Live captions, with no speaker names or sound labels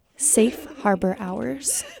Safe harbor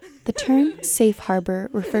hours. The term safe harbor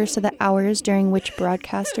refers to the hours during which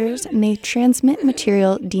broadcasters may transmit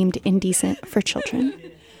material deemed indecent for children.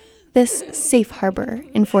 This safe harbor,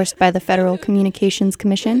 enforced by the Federal Communications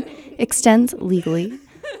Commission, extends legally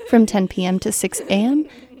from 10 p.m. to 6 a.m.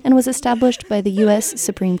 and was established by the U.S.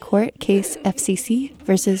 Supreme Court case FCC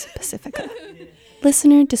versus Pacifica.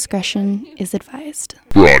 Listener discretion is advised.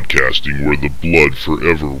 Broadcasting where the blood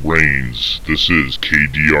forever reigns. This is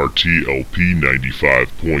KDRT LP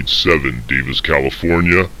 95.7, Davis,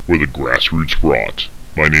 California, where the grassroots rot.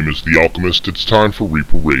 My name is The Alchemist. It's time for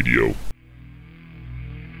Reaper Radio.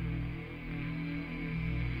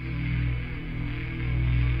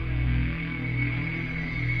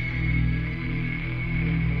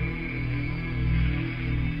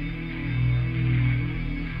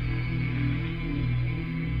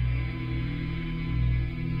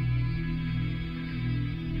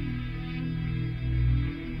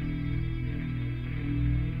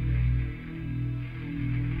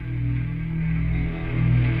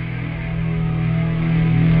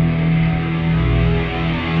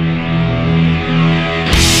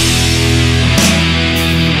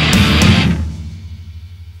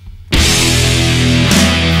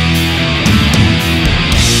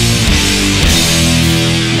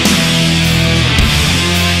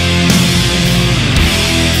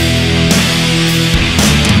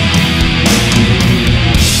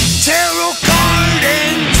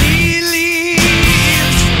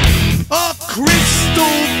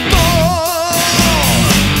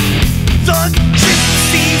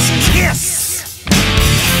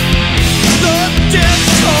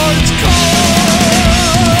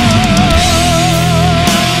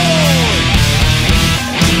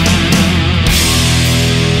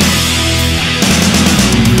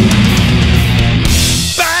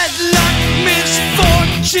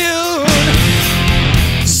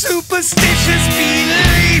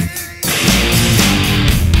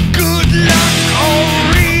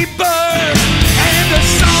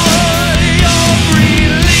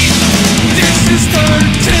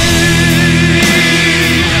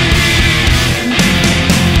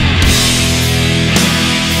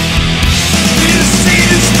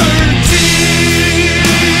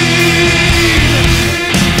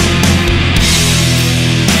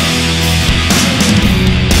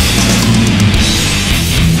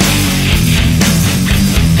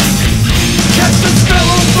 Cast a spell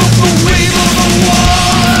on the wave.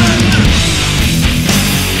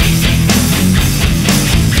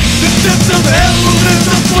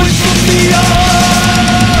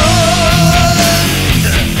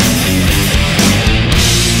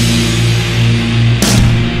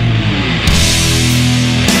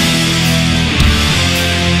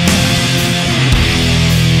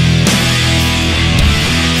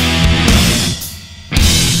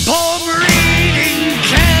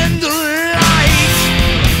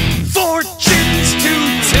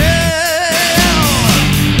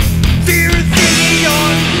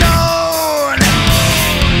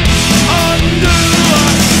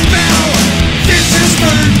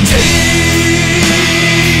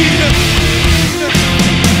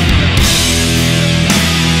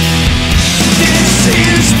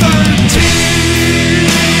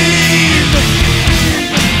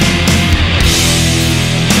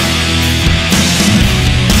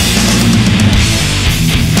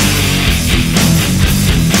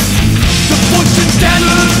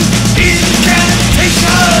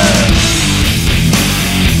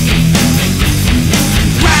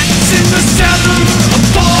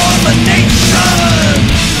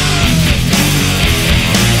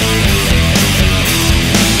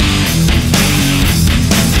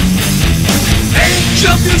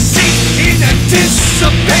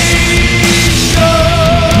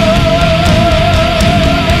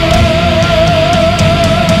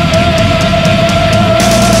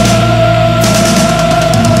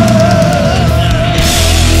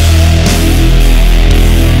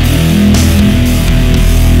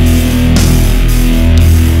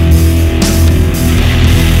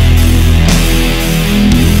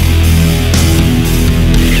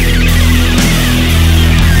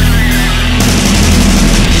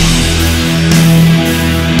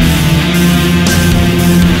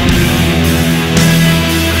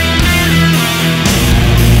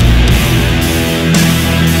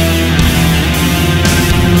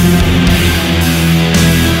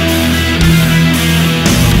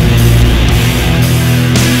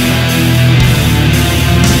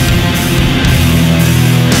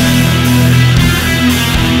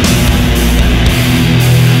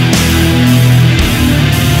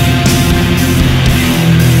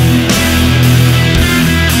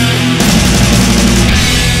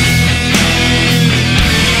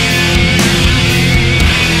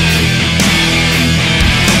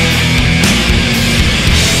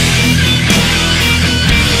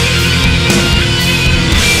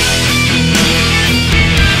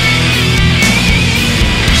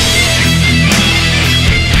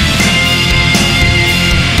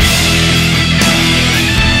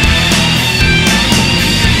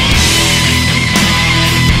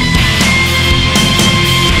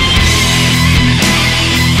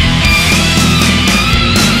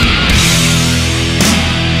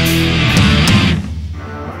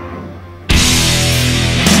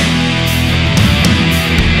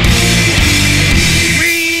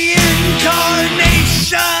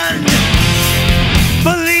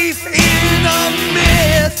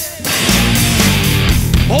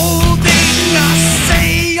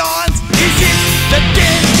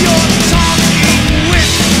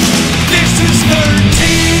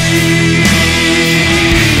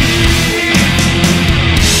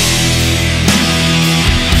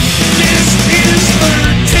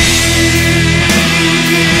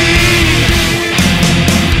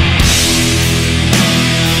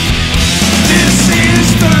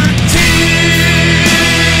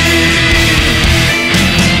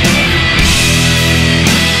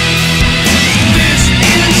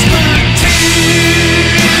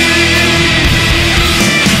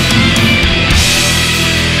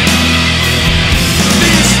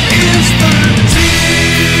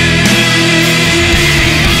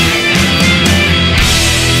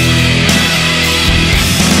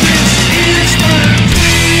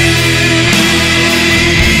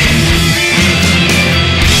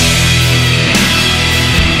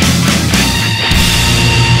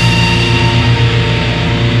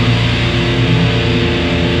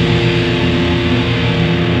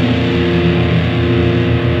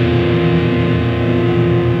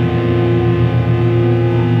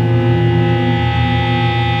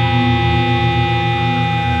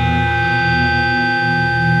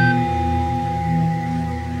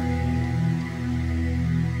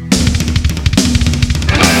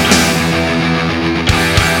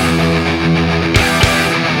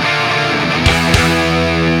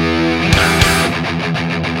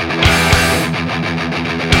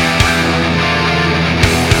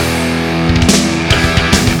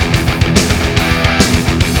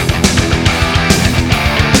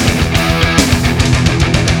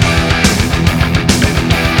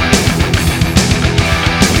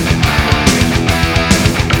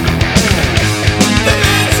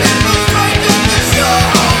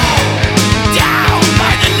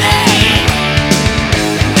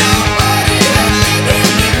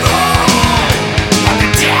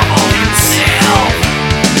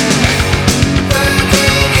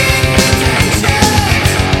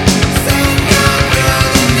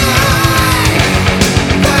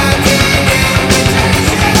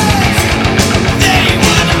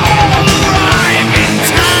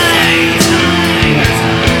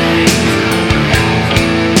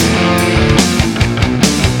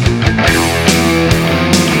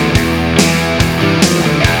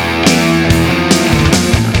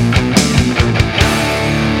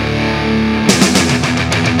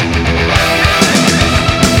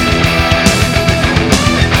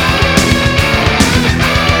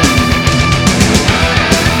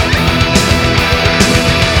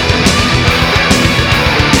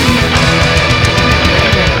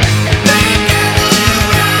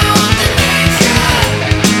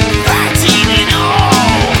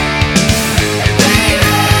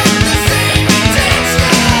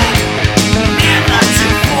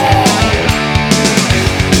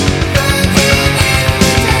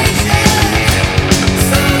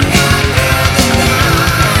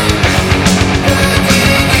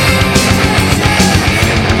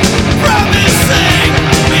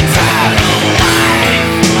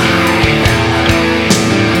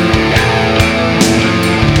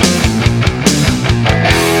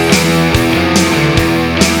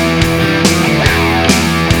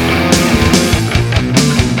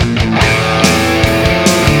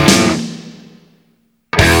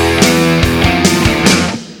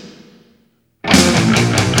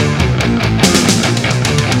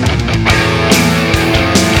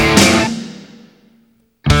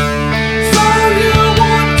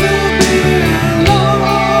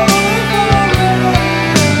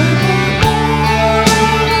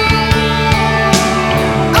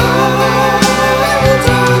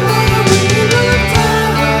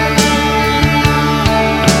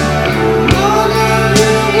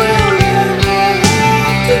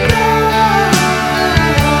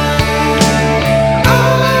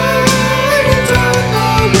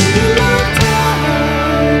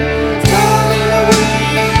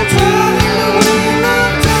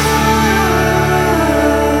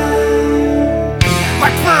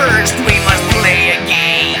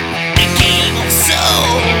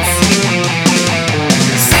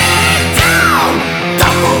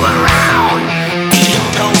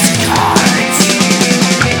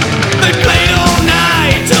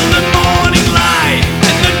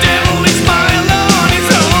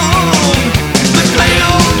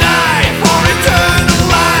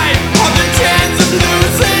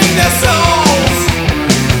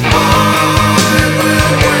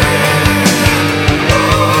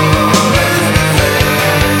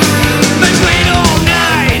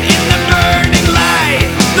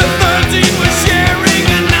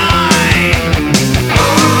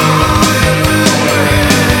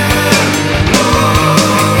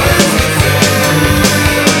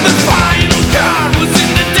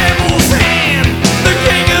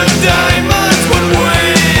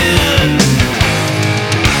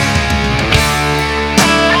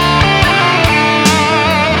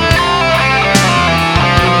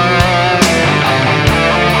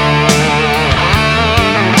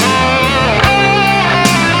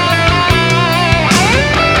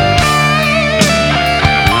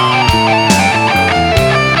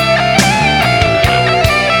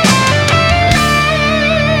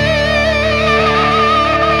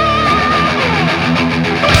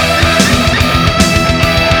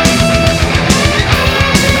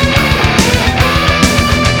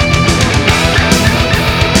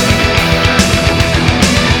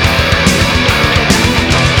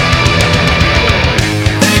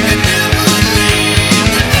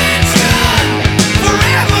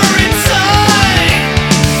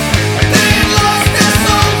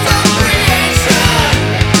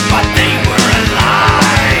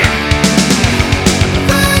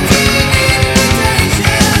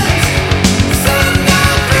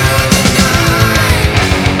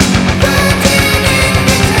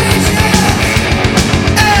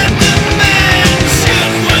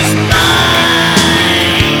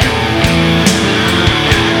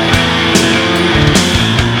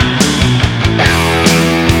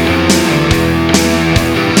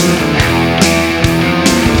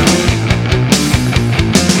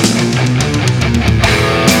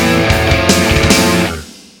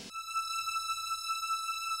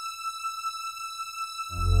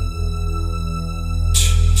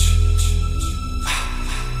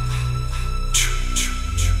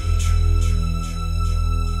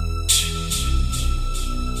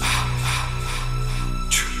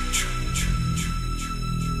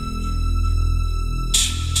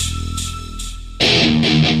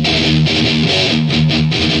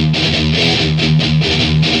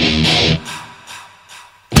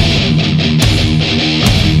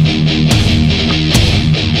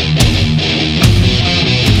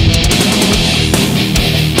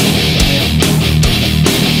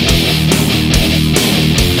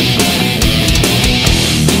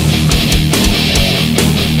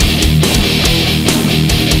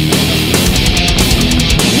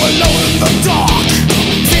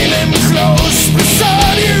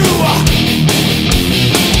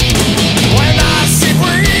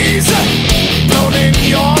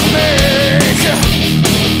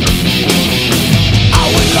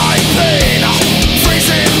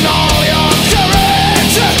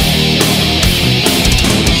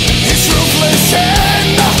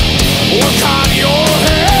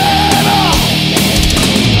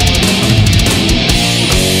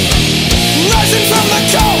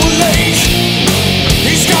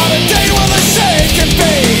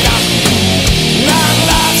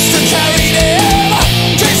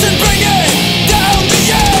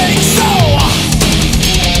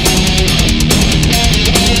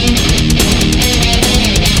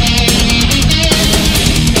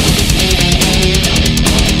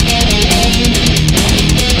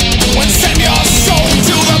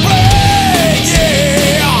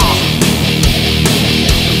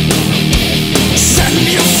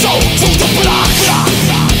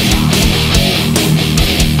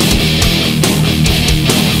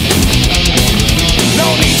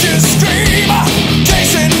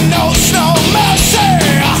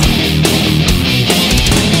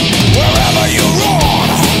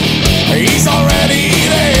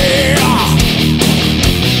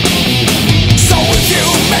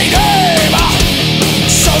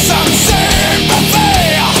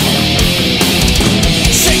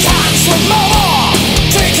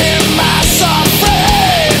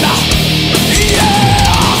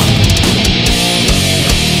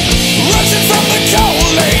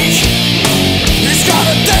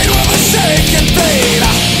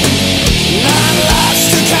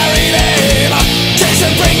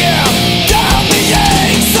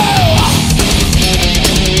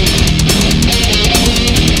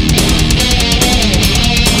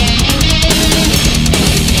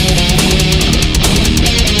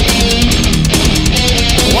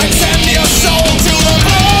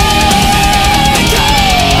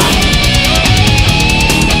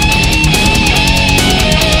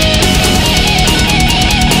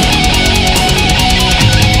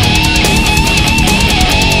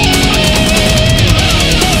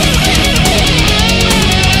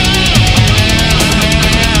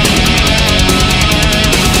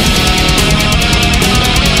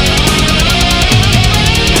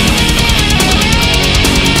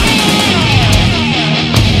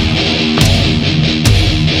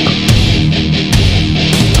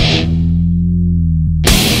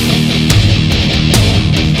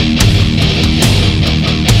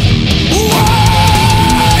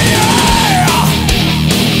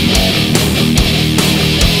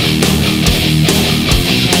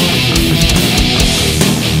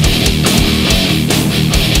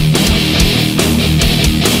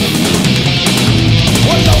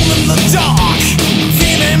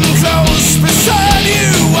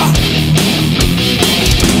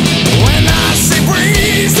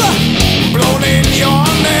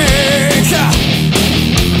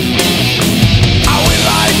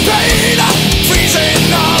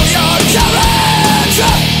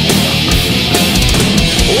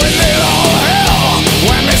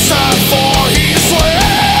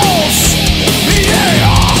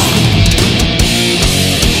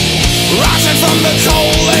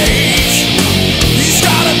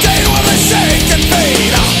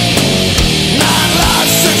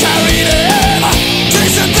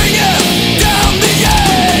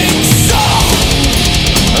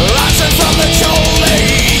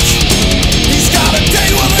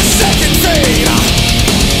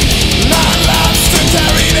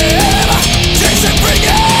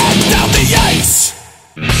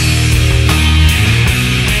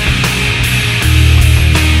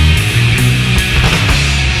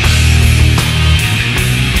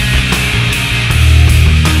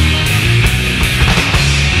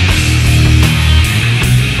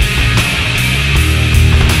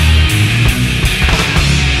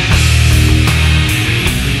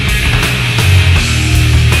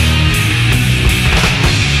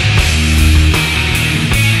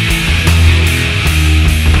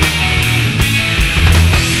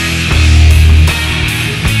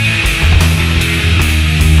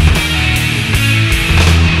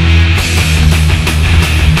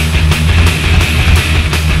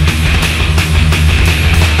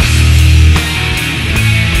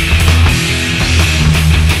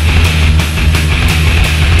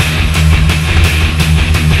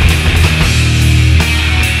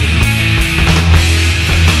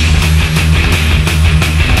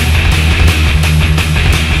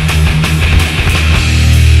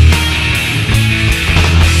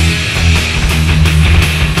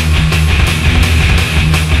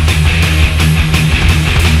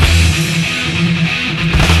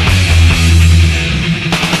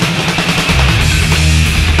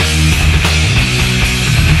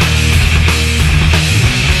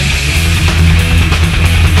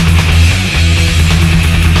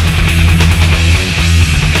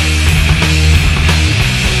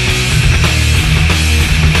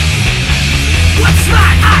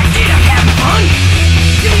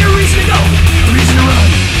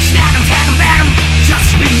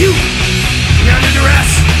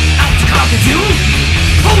 conquer doom.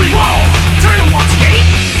 Holy wall, turn and walk the gate.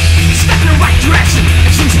 Step in the right direction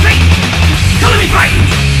and choose your fate. Color me frightened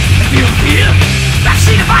and feel the fear. That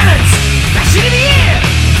sheet of violence, that sheet in the air.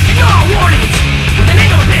 Ignore warnings with an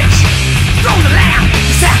angle of bitch. Throw the lamb,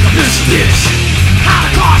 the sacrificial dish.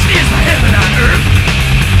 Holocaust is my heaven on earth.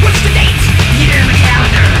 What's the date? Year in the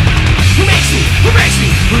calendar. Who makes me? Who breaks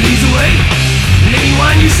me? Who leads the way? And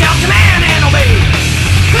anyone you shall command and obey.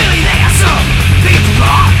 Clearly they are some faithful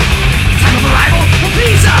law. Time of arrival will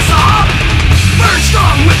please us all. Burn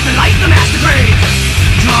strong with the light, the master grave.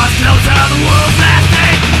 Draw us closer to the world's last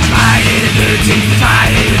day. Friday the 13th,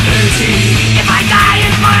 Friday the 13th. If I die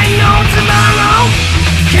and find no tomorrow,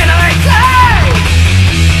 can I play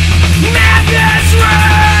Madness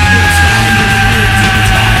Rage?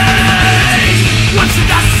 Once the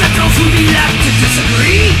dust settles, we'll be left to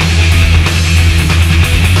disagree.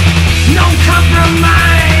 No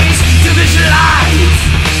compromise to visualize.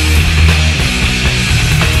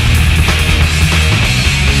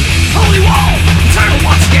 Holy wall, eternal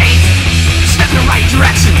watch gate. Step in the right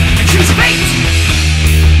direction and choose a fate.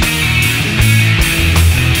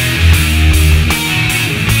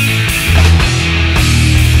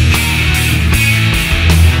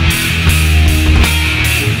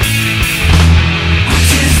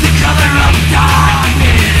 Which is the color of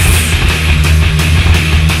darkness?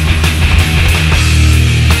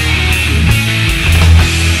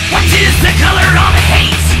 What is the color of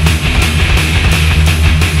hate?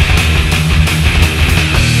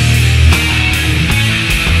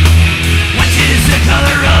 What is the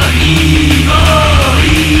color of evil?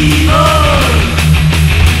 Evil.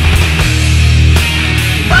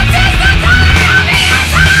 What is the color of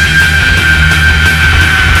evil?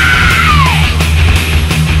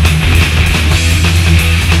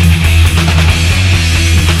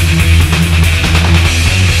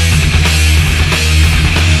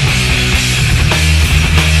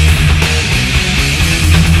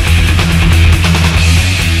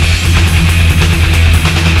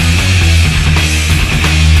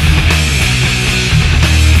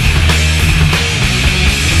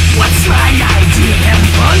 What's my idea of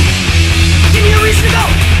having fun? Give me a reason to go,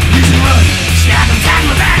 reason to run. Stab 'em, tag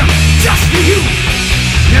 'em, bag 'em, just for you.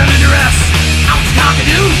 You're under duress, out to conquer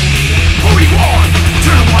doom. Holy war,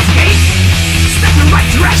 turn and watch the gate. Step in the right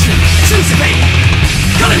direction and choose your fate.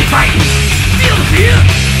 Color me frightened, feel the fear.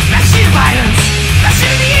 That sheet of violence, that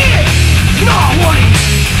shit in the air. Ignore all warnings,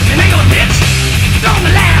 they make a pitch. Throw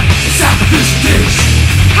the lamb, the sacrificial dish.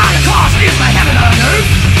 Holocaust is my heaven on earth.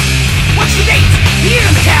 What's the date? The year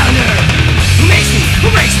in the calendar. Who makes me?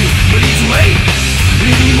 Who breaks me? Who leads the way?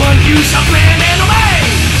 Anyone you shall command and obey.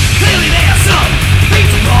 Clearly they are some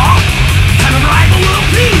faithful law. Time of arrival will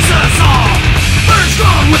please us all. Burn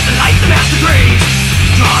strong with the light, the master graves.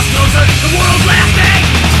 Draw us closer to the world's last day.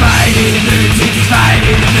 It's Friday the 13th, it's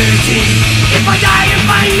Friday the 13th. If I die and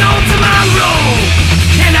find no tomorrow,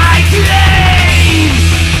 can I claim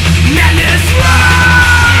Madness Rage?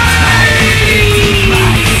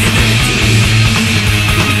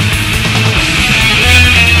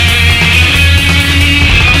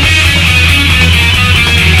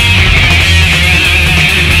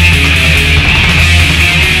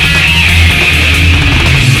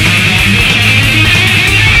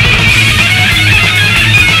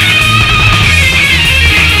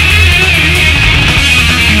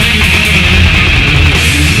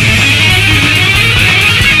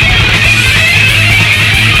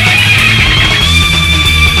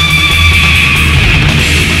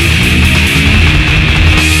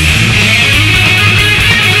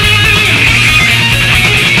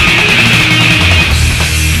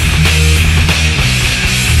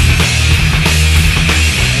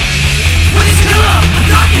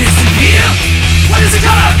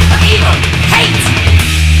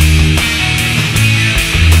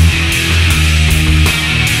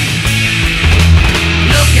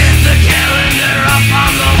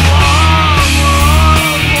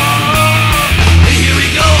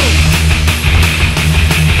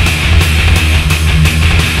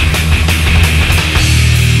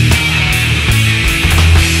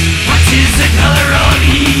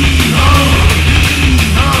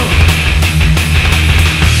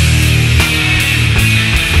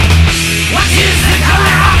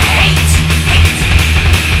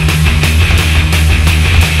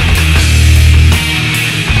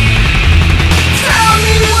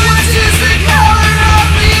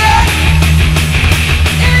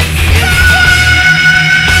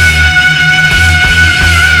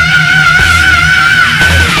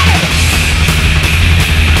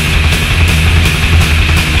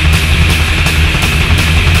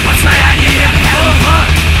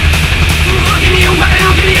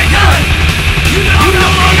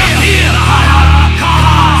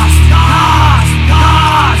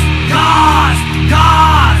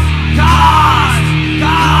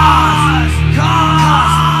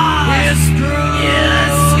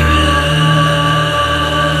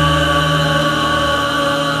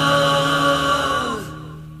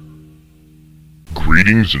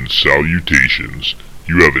 Greetings and salutations.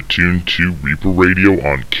 You have attuned to Reaper Radio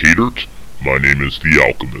on Cadert. My name is The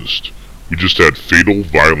Alchemist. We just had Fatal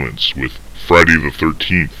Violence with Friday the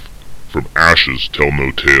 13th from Ashes Tell No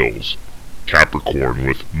Tales. Capricorn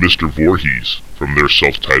with Mr. Voorhees from their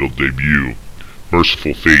self-titled debut.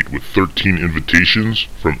 Merciful Fate with 13 Invitations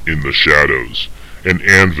from In the Shadows. And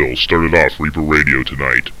Anvil started off Reaper Radio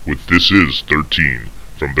tonight with This Is 13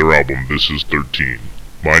 from their album This Is 13.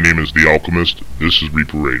 My name is The Alchemist. This is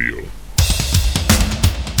Reaper Radio.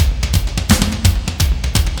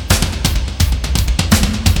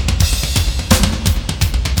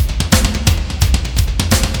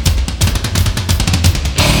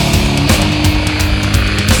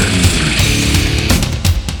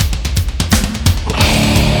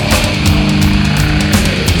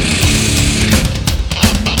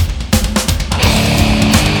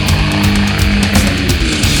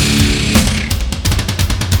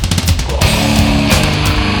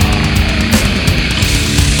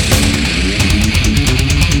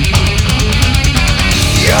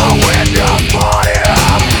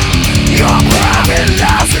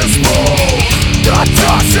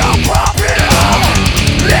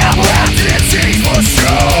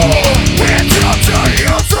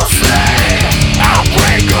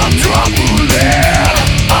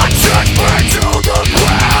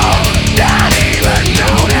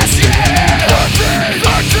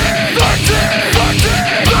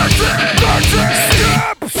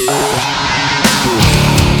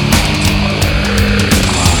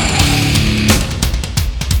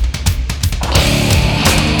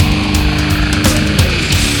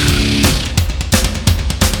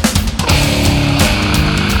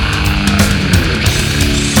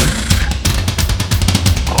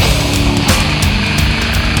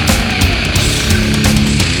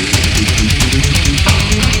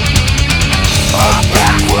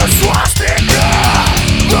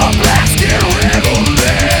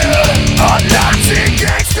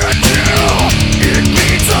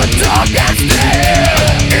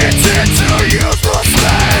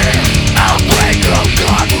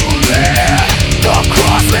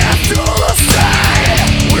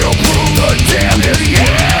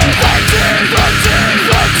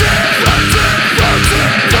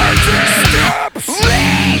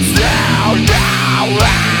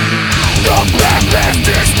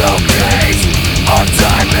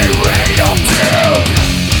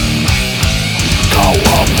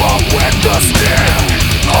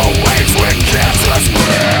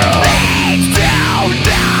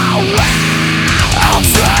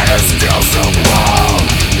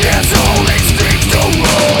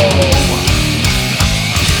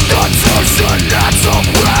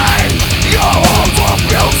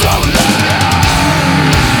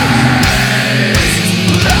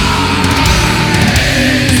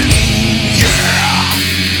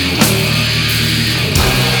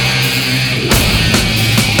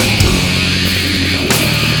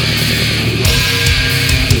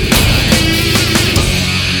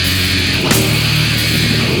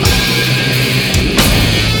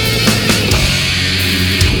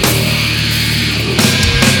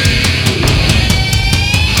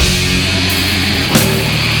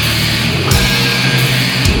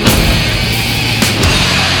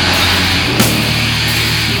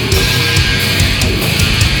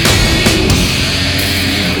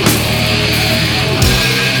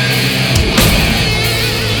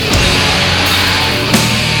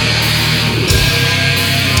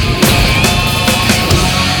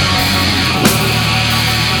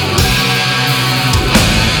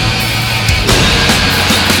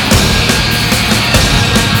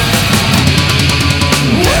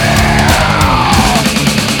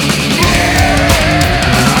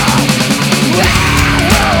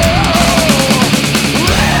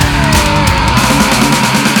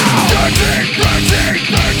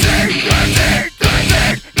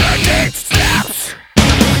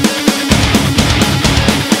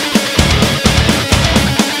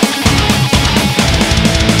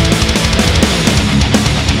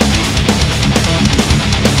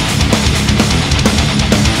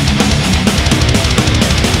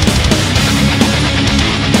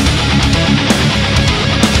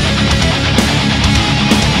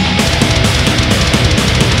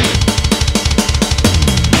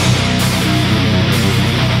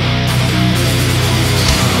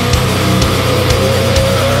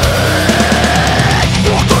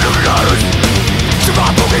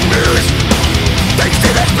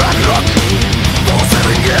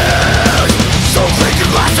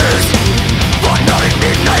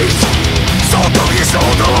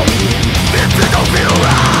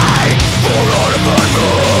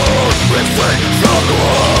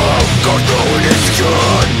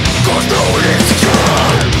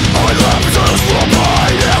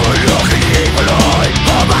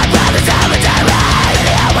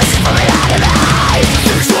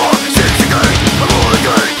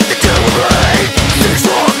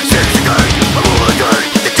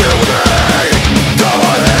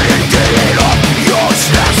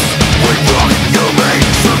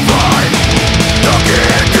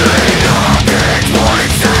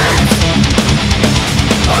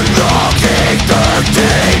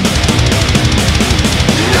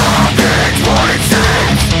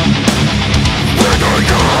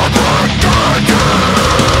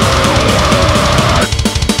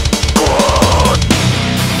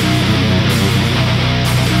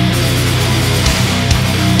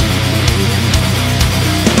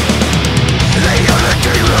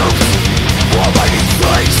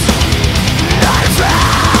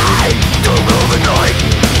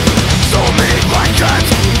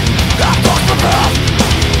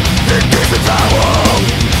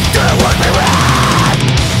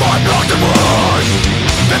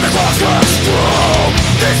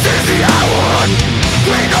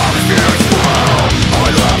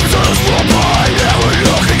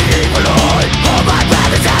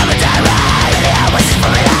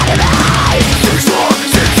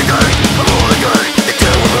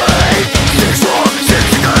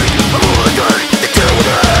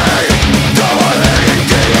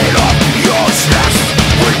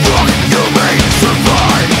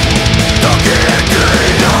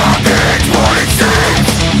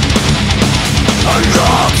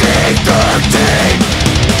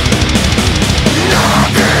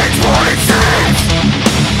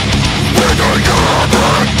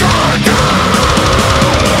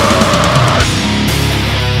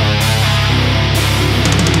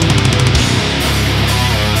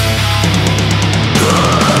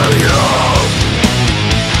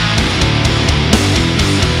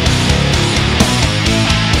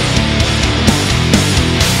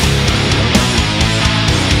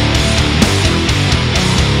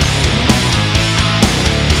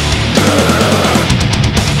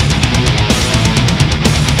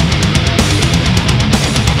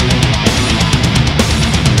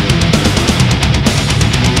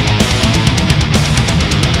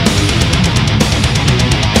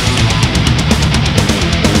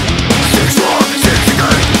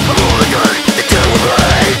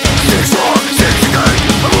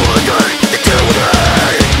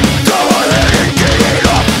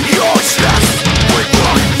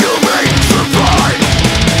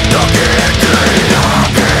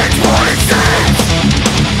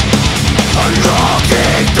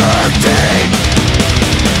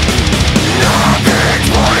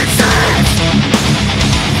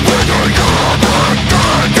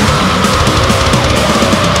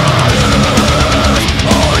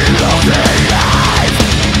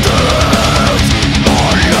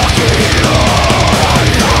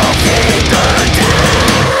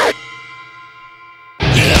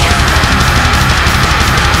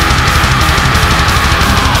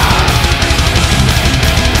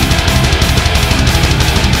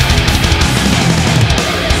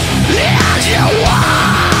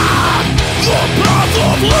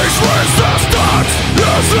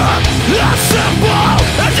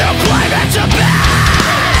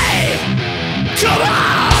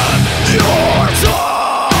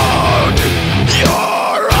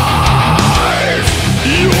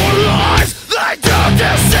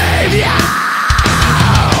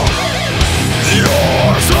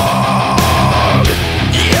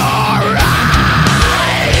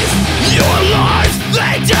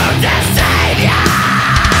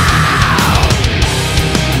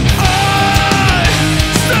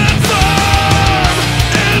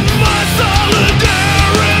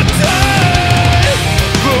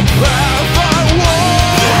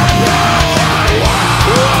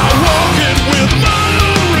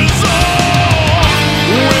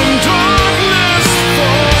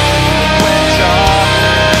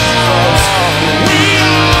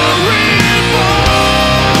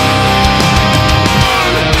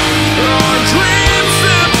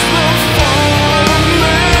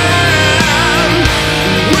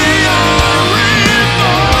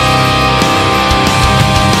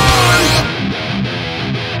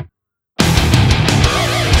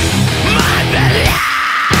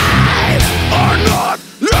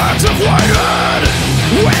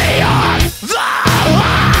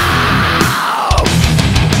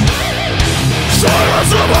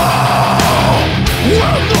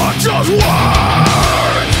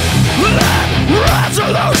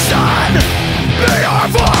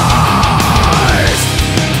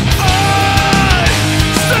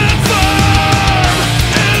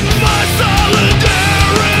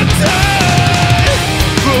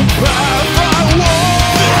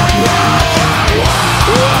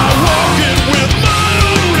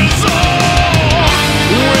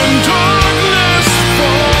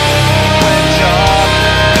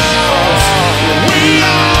 We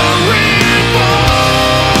are reborn.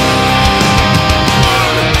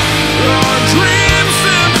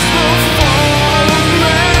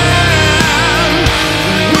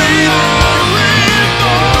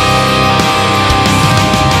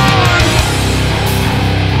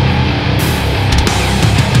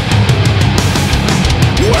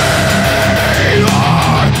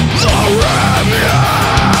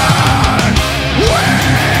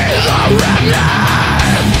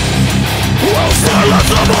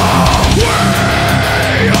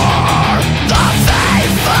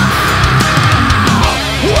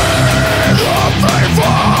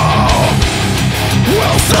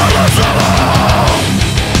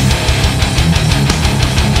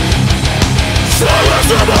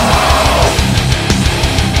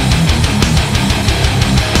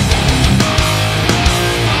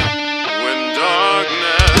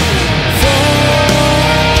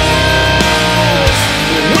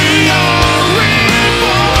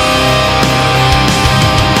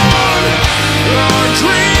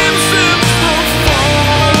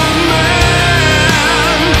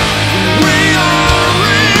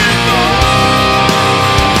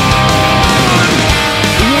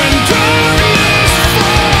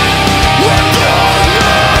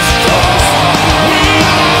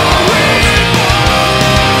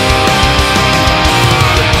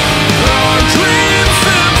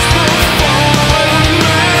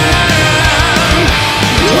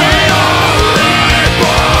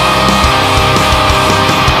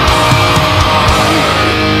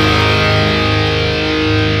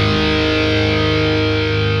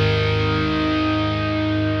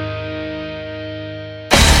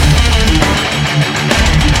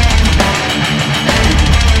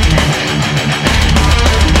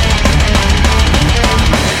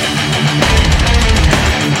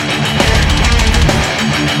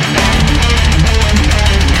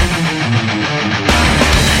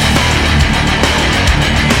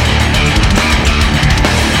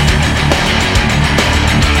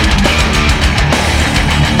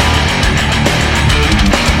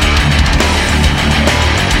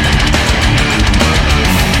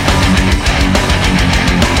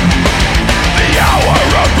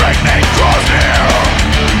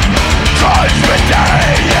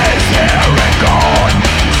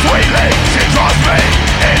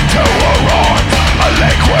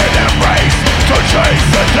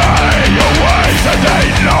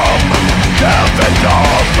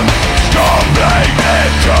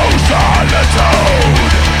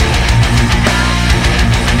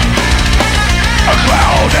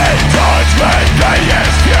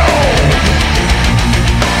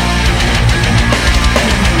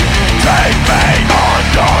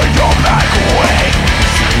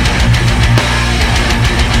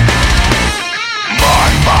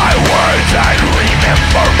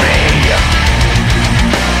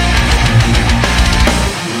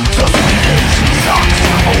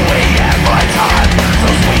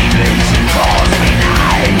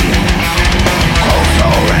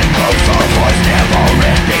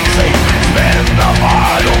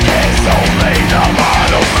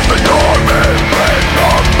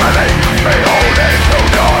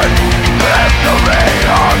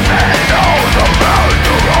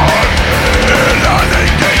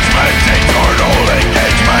 Engagement, eternal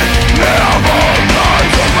engagement.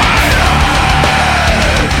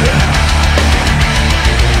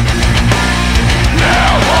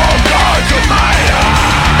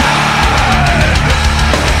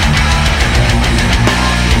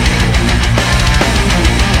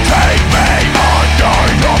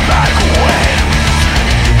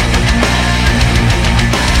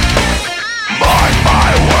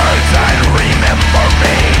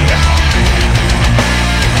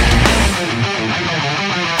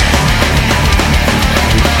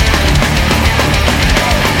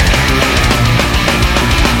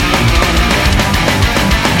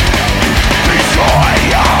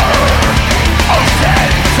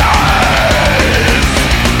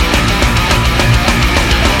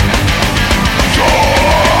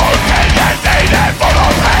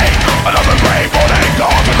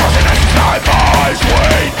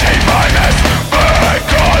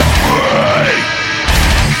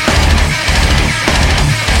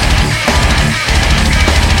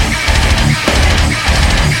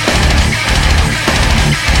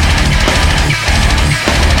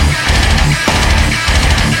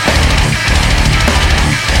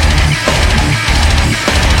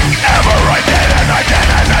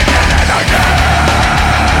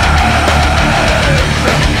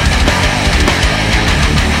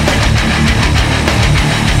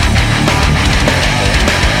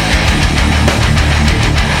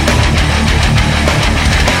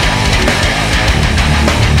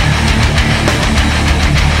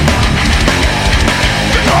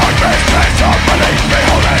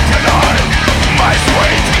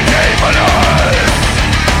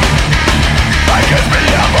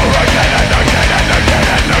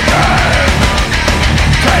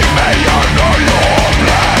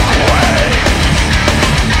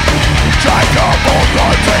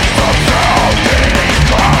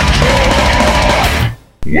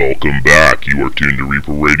 back. You are tuned to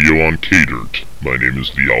Reaper Radio on K-Dirt. My name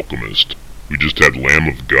is The Alchemist. We just had Lamb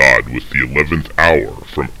of God with the 11th Hour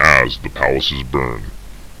from As the Palaces Burn.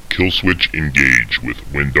 Killswitch Engage with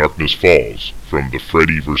When Darkness Falls from the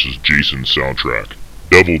Freddy vs. Jason soundtrack.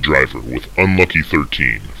 Devil Driver with Unlucky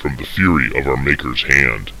 13 from the Fury of Our Maker's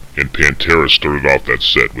Hand. And Pantera started off that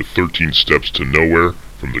set with 13 Steps to Nowhere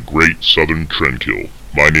from the Great Southern Trendkill.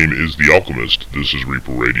 My name is The Alchemist. This is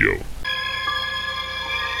Reaper Radio.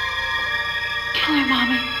 Kill her,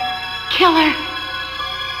 Mommy. Kill her.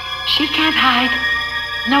 She can't hide.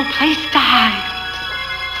 No place to hide.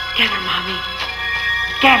 Get her, Mommy.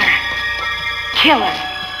 Get her. Kill her.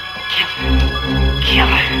 Kill her. Kill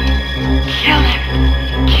her. Kill her.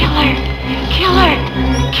 Kill her. Kill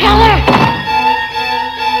her. Kill her.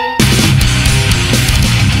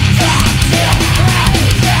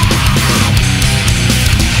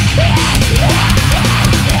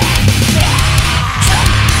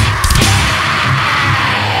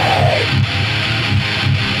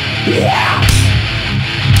 Yeah!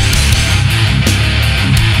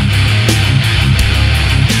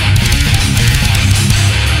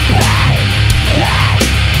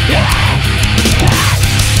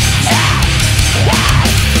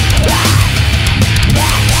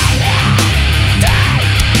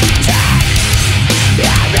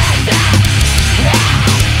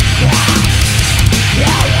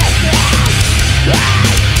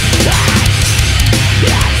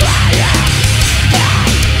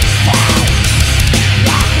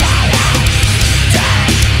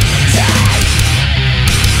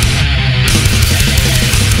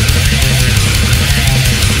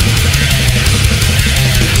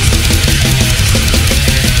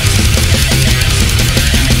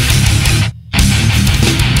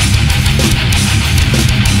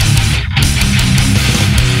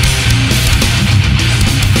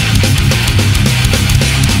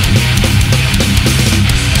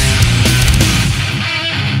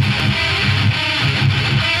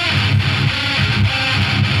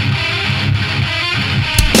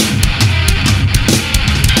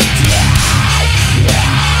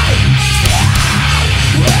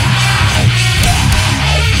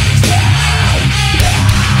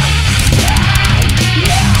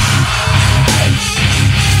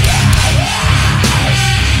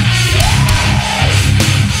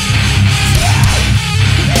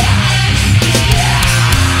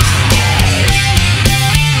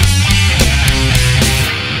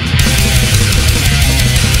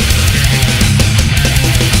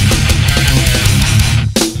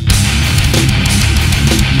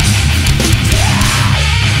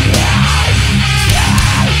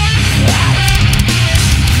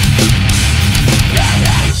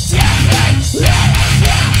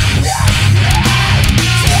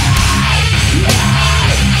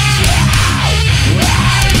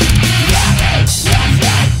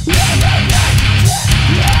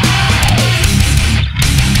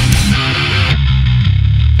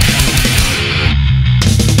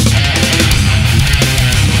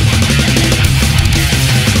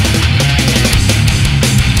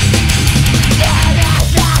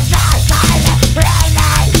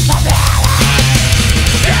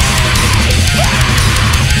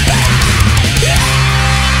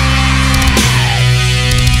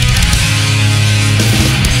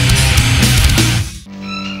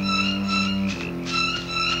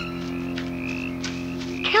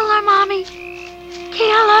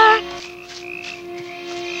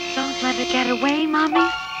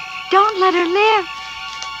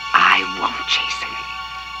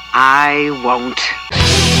 I won't.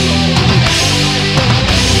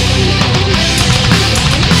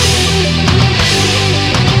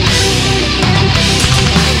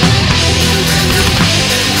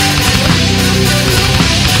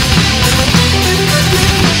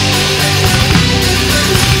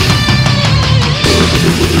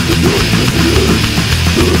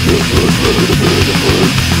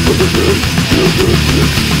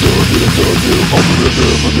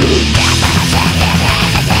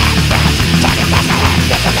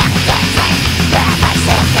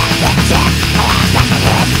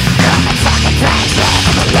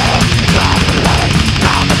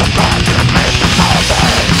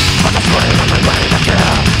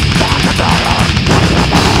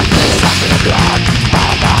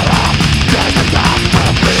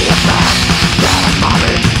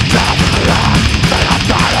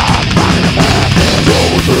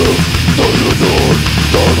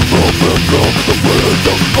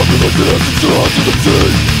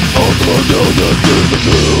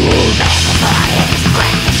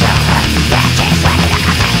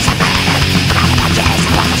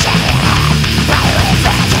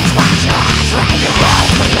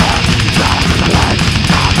 Try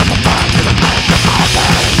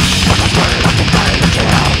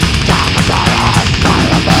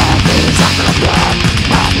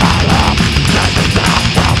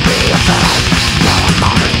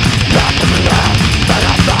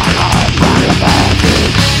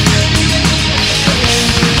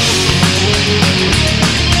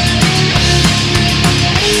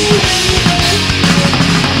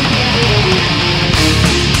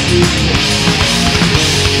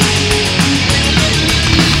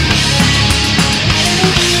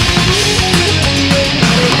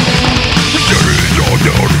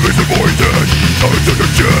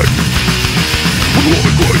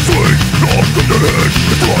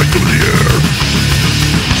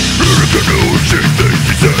Change things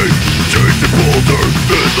to say, change the culture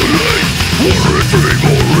and the lane. Or a dream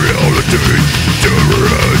or reality, terror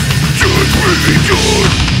has just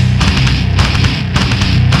begun.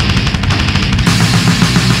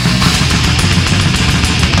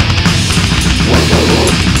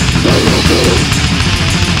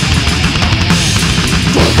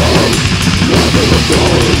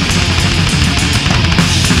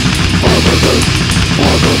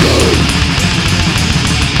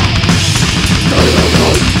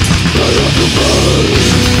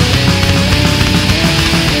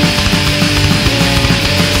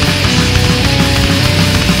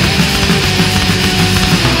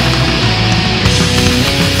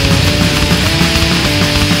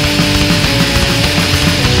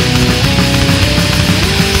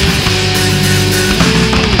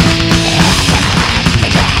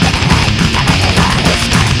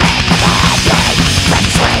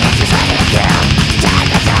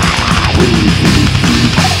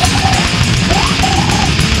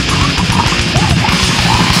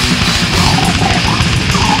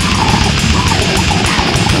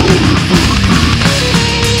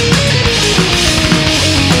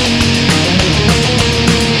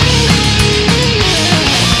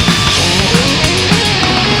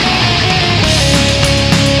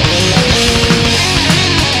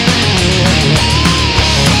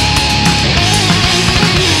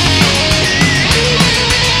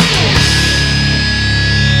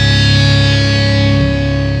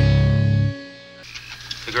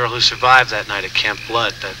 Survived that night at Camp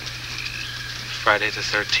Blood, that Friday the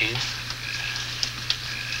 13th.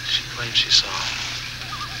 She claimed she saw him.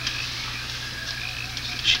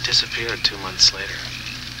 She disappeared 2 months later.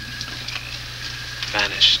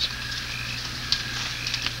 Vanished.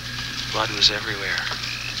 Blood was everywhere.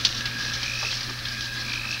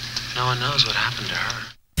 No one knows what happened to her.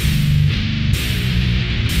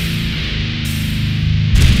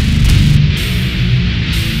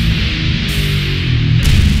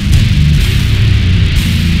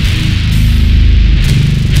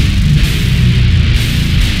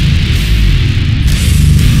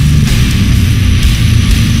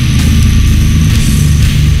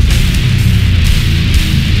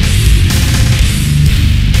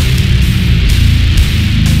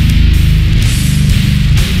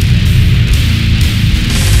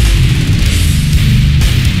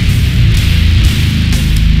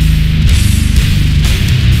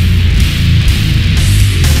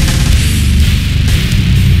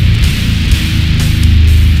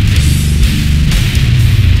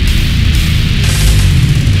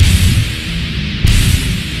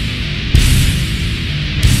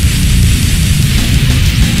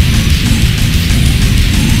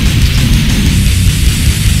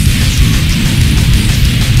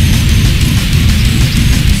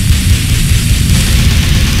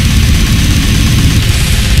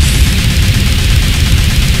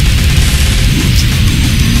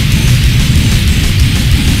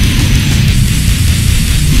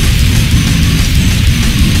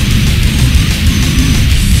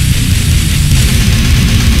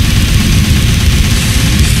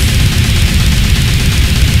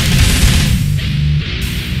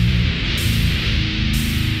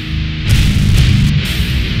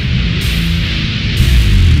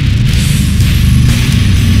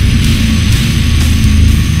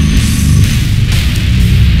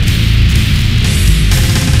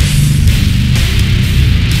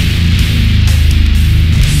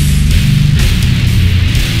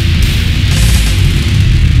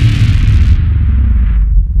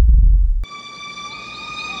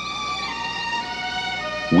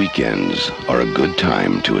 Weekends are a good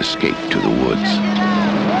time to escape to the woods.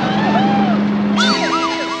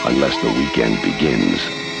 Unless the weekend begins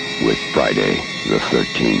with Friday the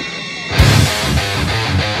 13th.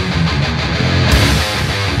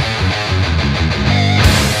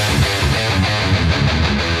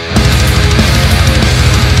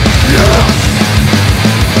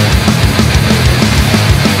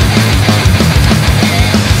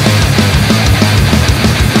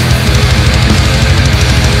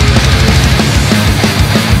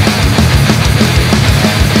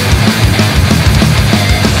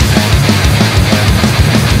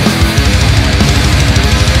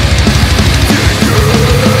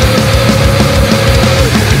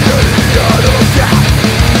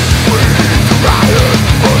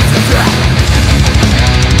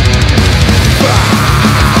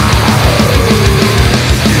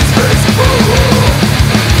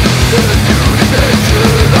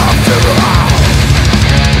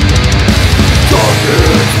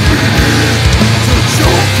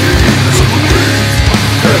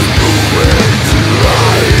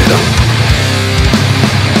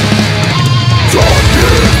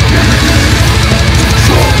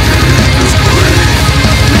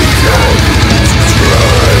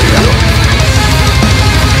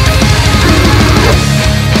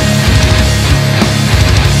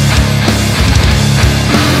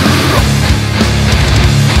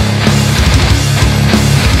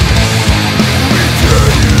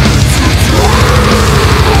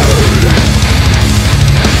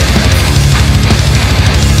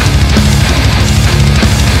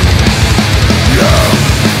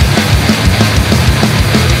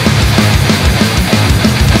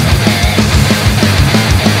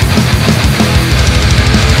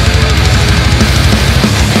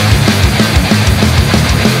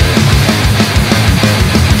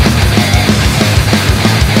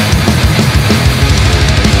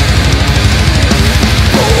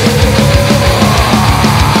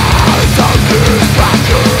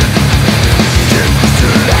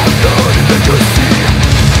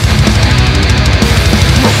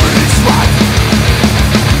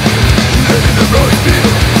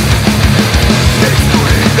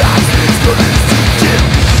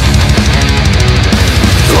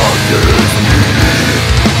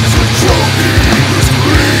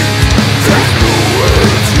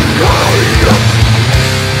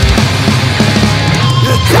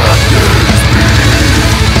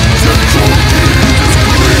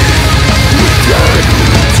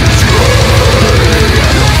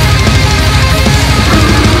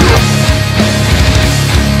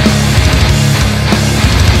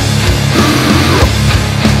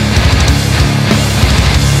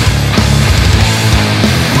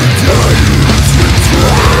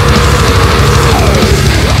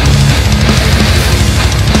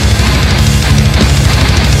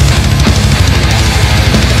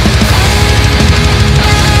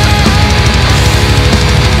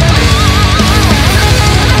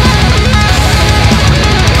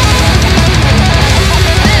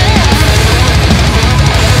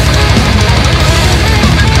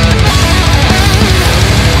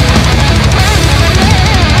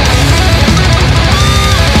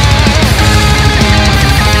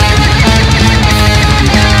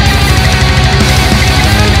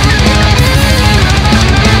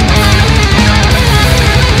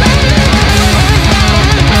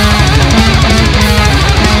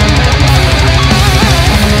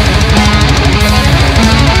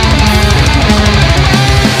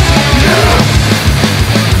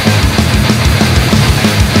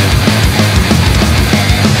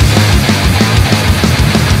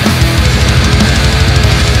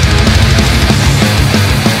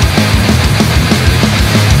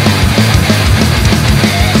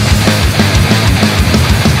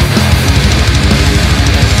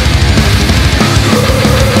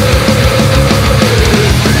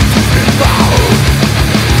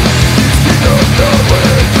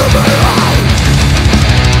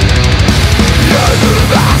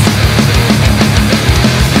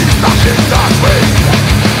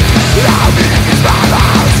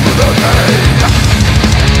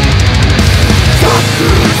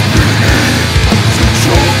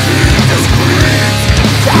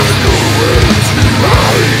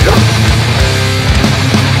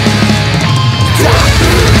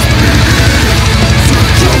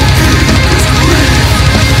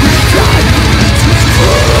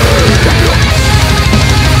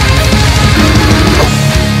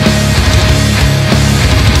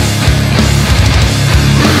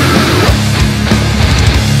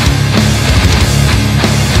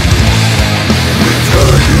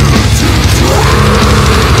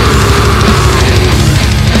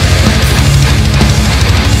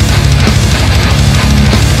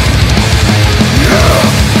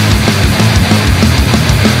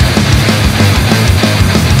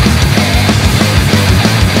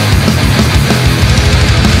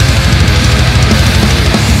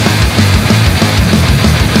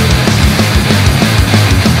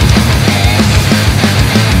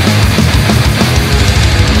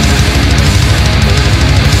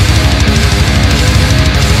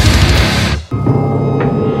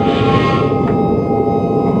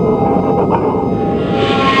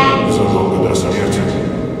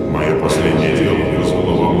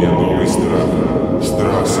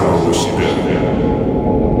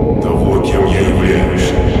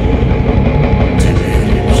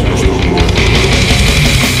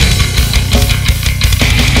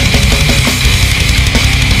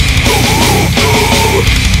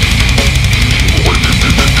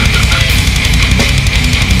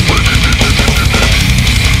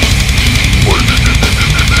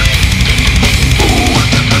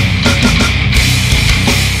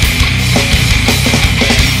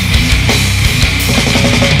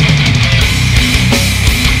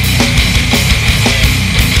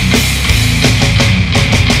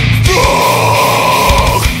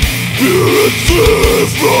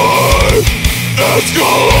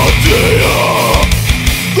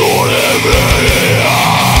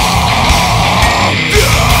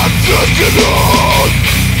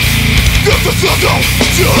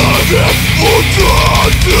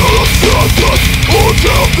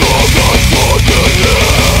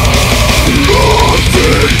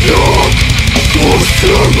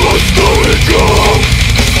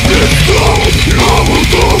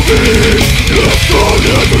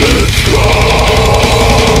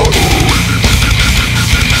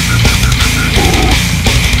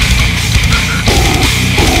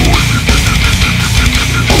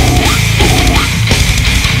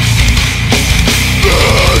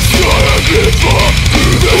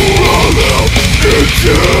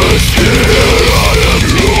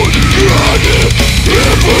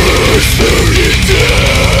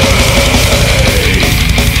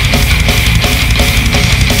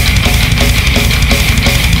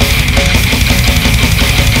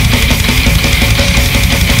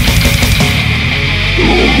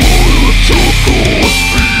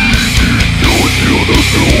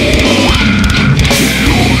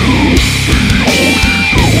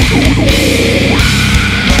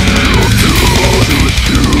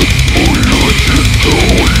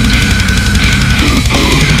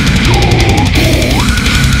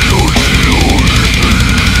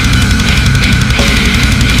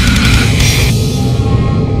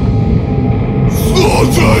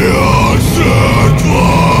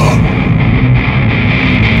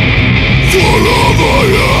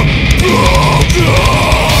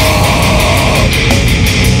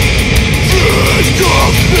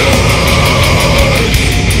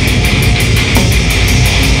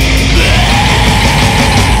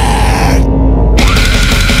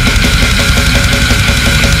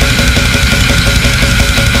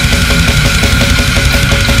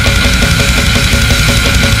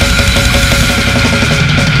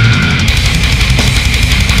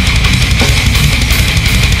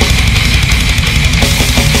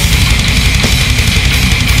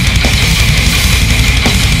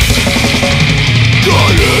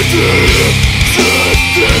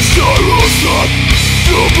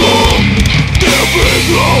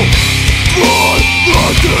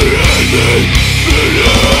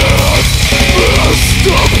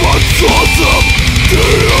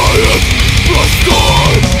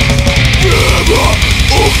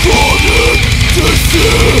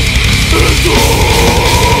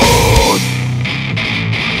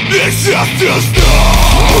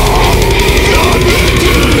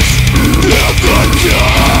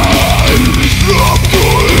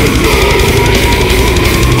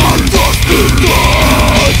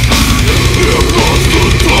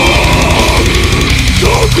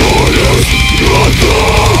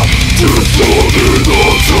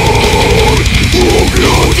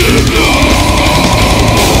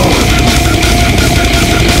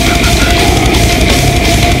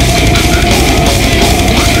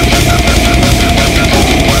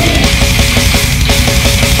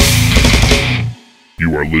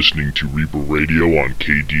 Listening to Reaper Radio on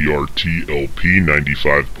KDRT LP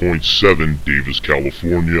 95.7 Davis,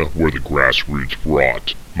 California, where the grassroots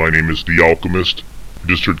rot. My name is The Alchemist,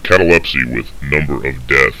 District Catalepsy with Number of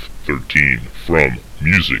Death 13 from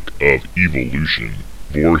Music of Evolution.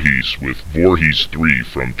 Voorhees with Voorhees 3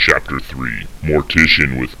 from Chapter 3.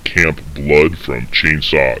 Mortician with Camp Blood from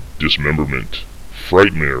Chainsaw Dismemberment.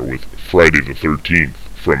 Frightmare with Friday the 13th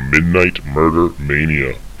from Midnight Murder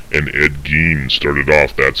Mania. And Ed Gein started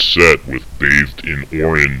off that set with Bathed in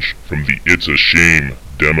Orange from the It's a Shame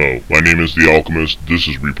demo. My name is The Alchemist, this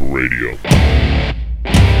is Reaper Radio.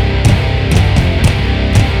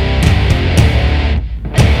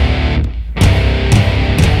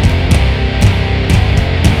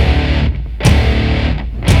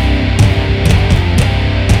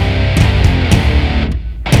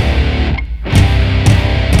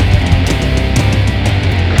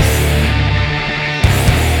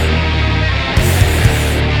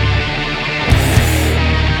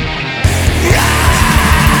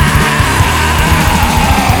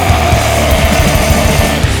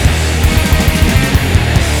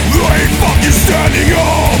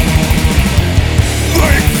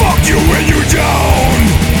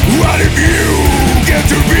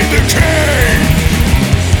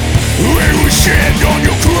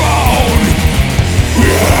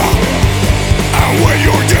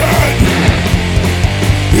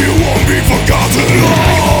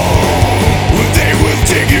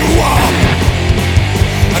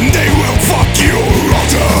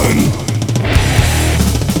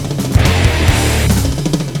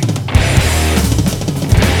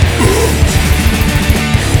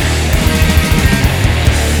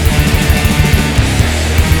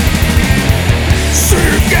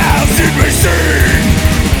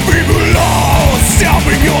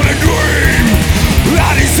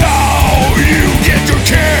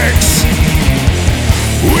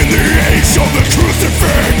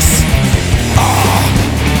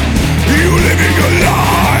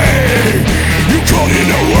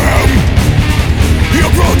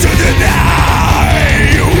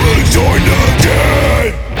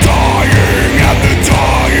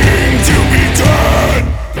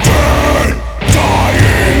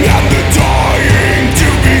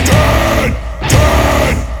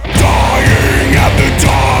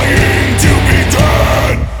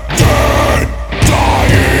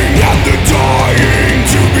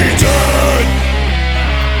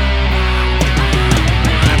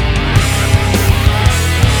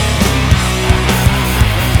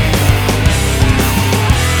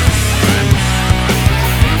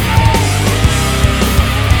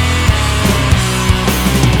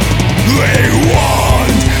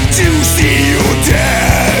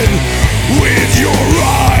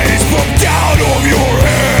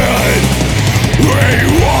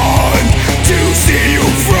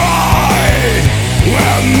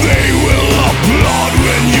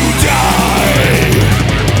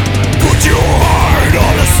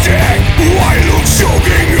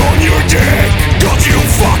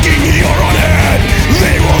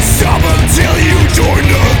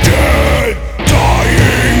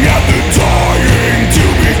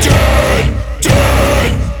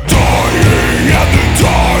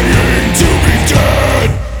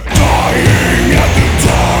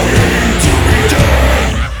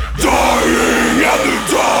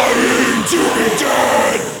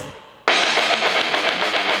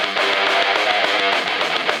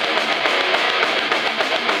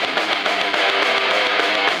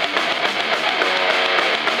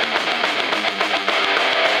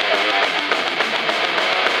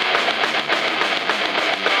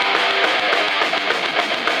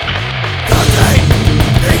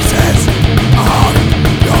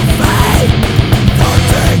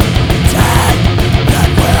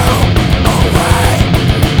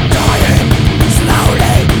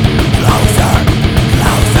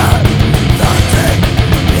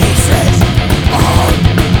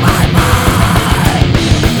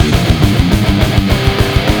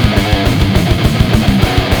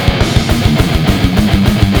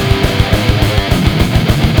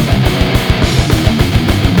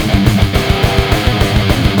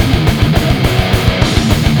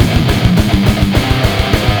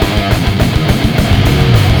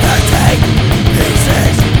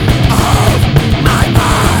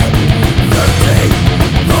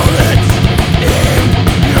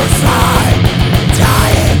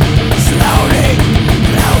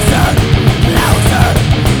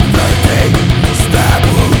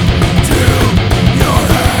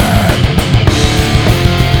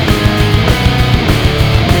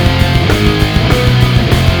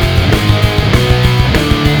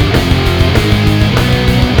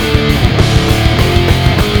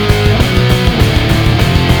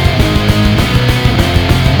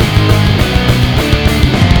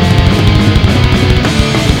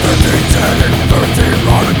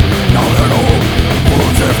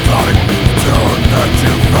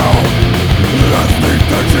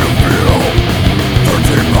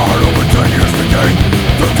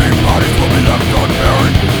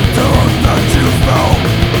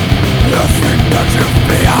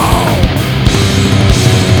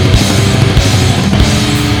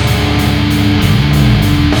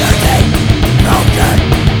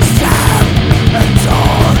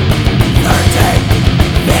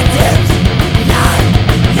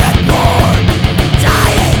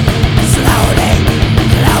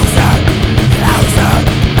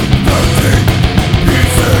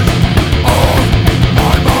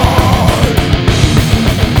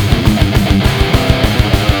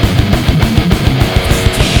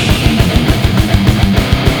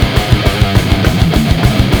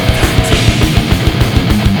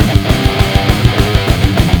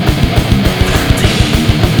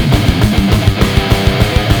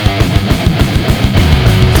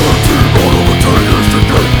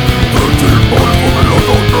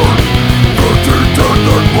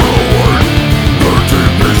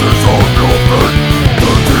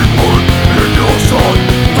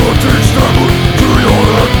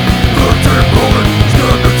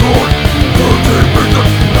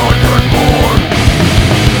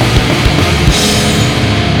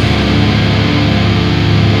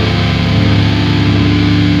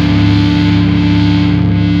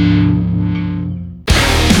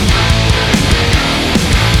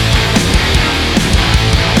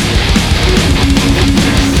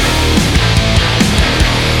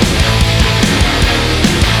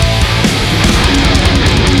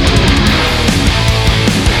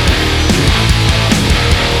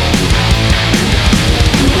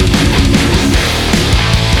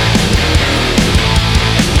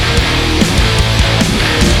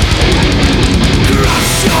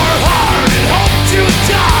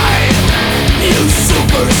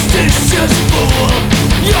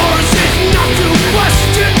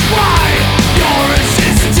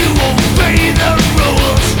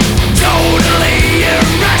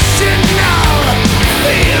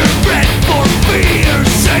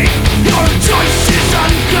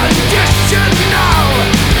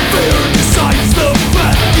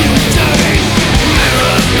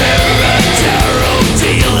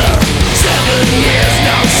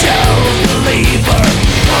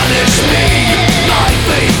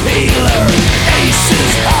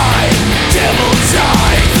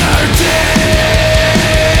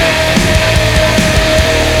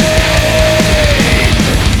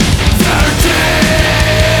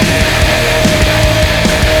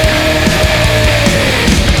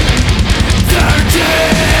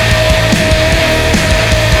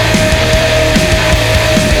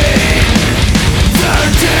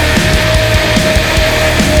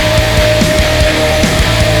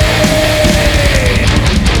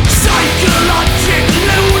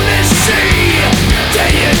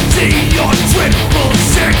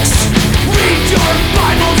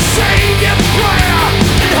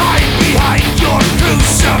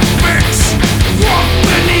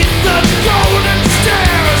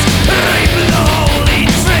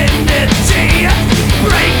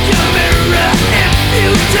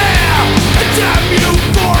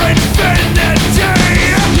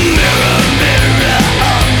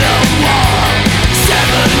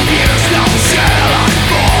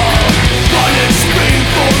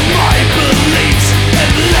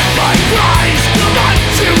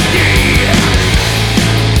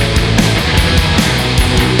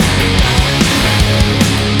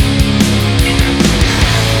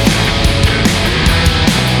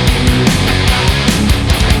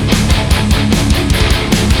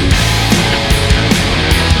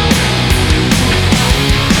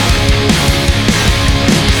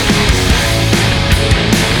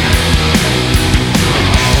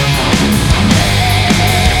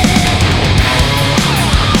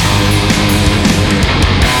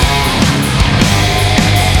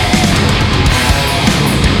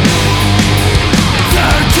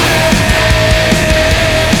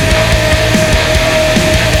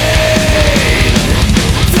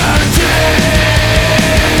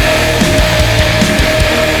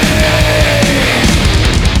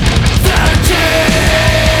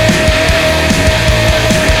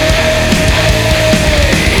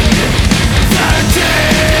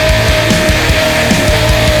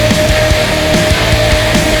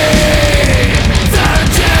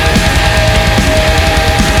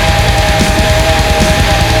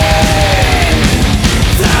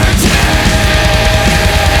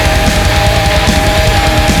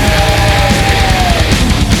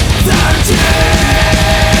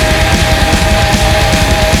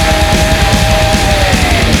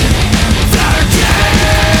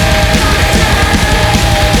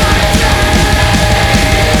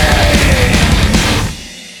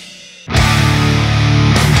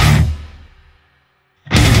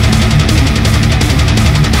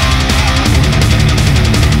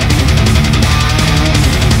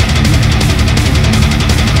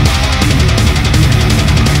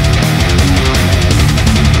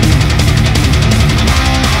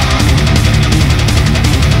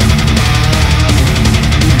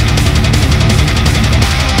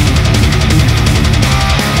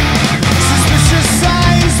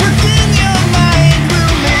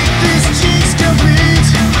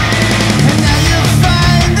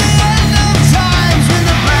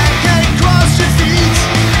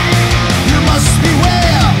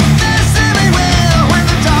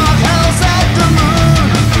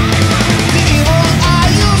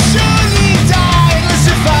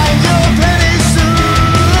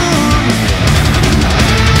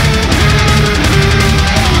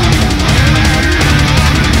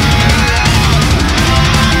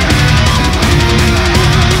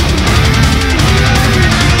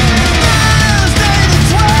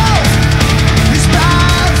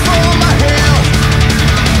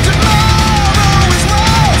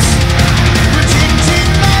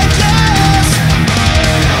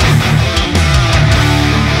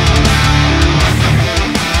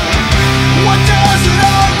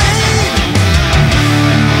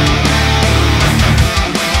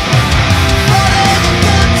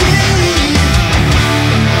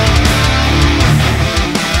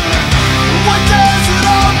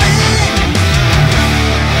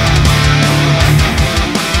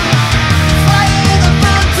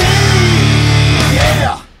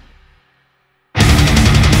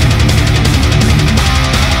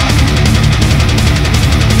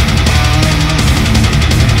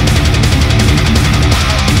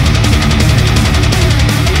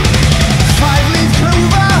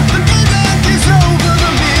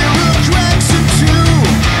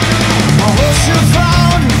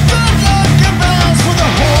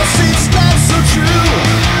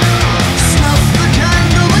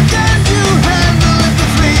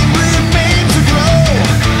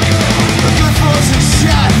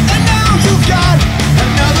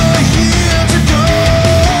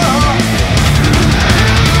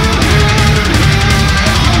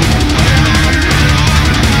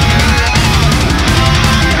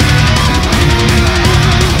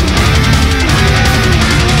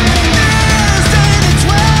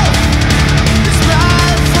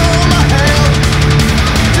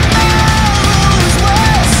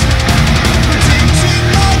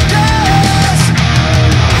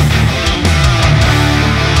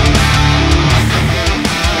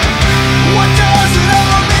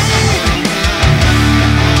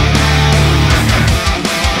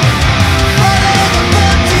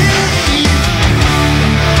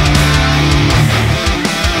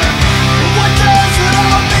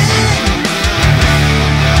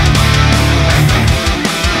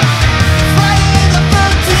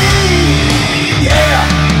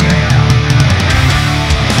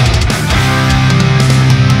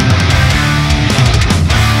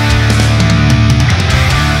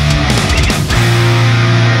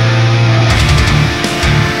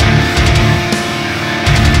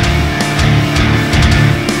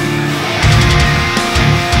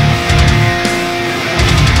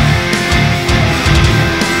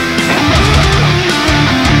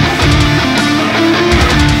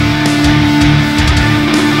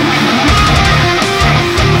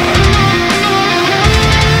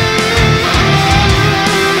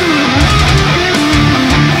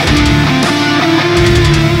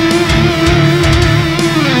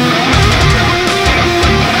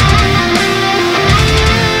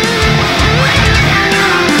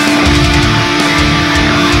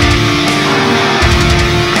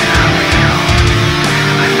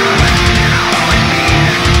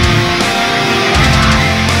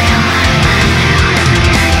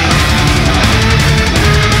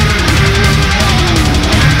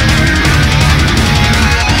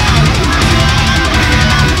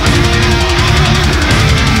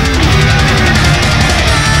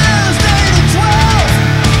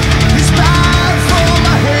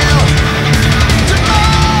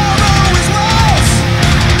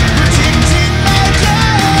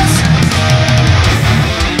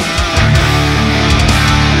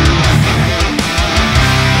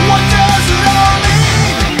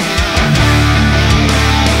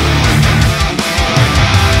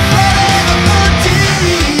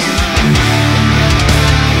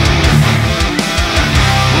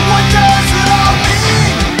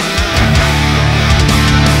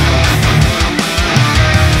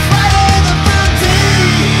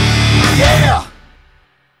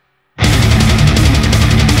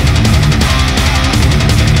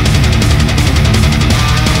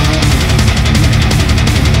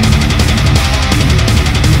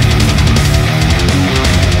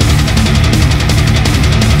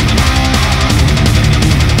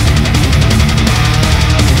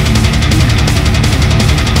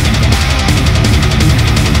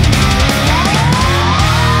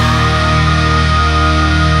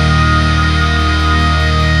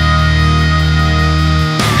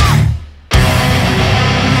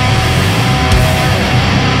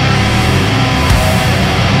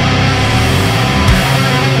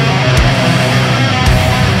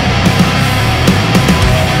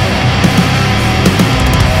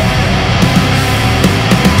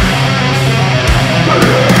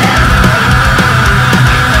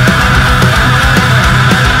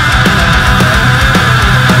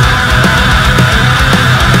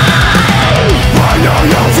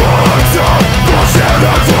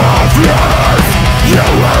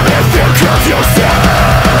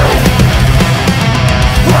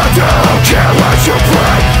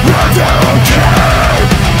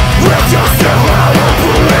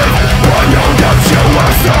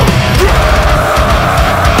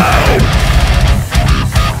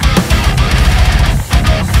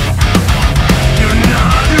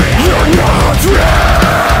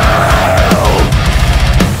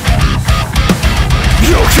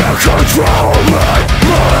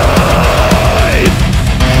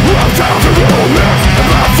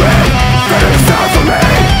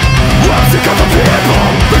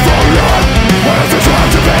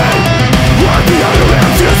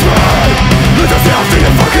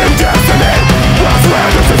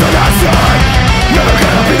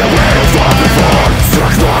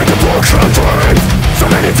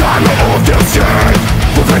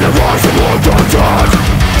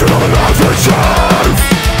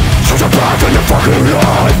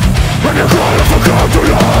 you call it for comfort,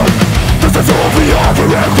 this is all we offer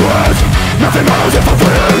regret. Nothing matters if I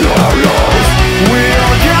win or lose. We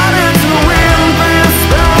are getting to win this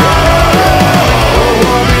battle,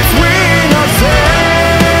 war between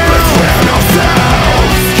ourselves. Between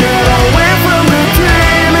ourselves. Get away from the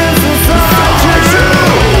demons inside you.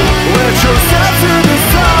 Let yourself to the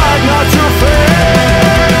side, not your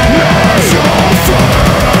fate. Not your fate.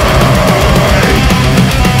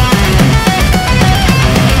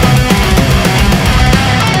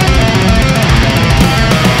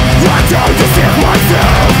 I'm trying to save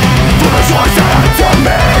myself for the choice I had to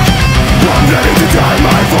make. I'm ready to die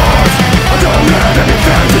my voice. I don't have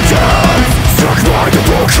anything to change. Stuck by the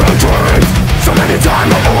broken dreams. So many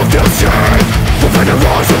times I hold this shame. Within the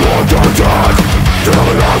lies of all the dead. You don't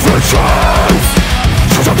belong for chance.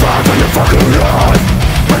 Such a path in your fucking life.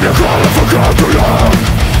 When you call it for comfort,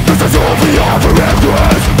 this is all we offer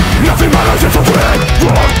regret. Nothing matters if I win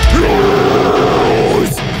or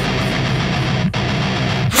lose.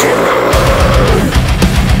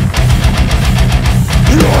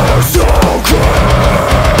 You're so clean.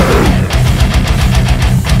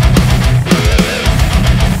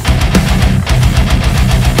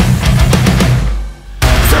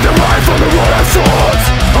 Save your life from the road of swords.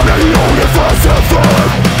 I'm not the only voice of fun.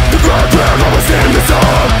 The great pain always in the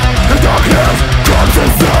sun. The darkness comes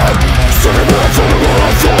instead. Sending more from the road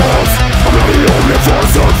of swords. I'm not the only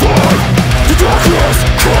voice of fun. The darkness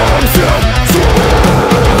comes inside.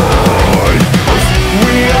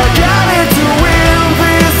 We are getting to win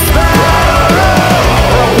this battle,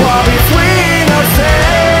 a war between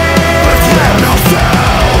ourselves. Between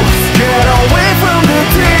ourselves. Get away from the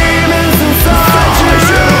demons inside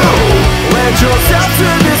you. Let yourself to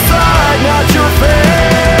decide, not your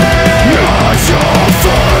fate. Not your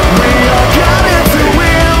fate. We are getting to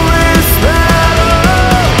win this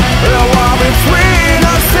battle, a war between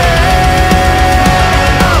ourselves.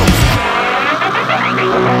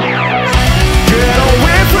 Get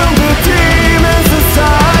away from the demons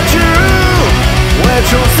inside you. Let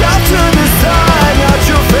yourself to decide, not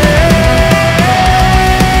your fate.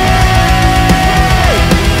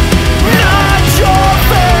 Not your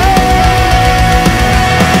fate.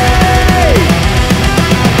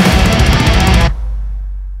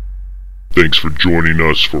 Thanks for joining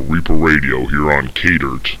us for Reaper Radio here on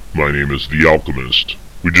K-Dirt. My name is The Alchemist.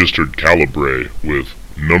 We just heard Calibre with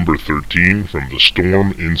Number 13 from The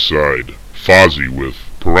Storm Inside. Fozzy with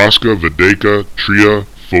Paraska Vedeka Tria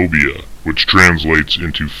Phobia, which translates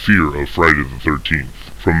into Fear of Friday the 13th,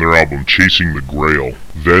 from their album Chasing the Grail.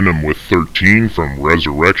 Venom with 13 from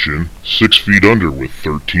Resurrection. 6 Feet Under with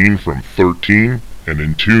 13 from 13. And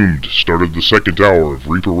Entombed started the second hour of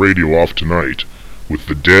Reaper Radio off tonight with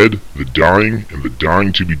The Dead, The Dying, and The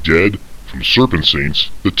Dying to be Dead from Serpent Saints,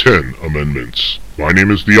 The 10 Amendments. My name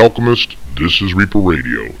is The Alchemist. This is Reaper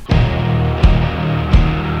Radio.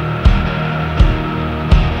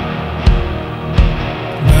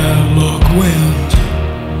 Bad luck wind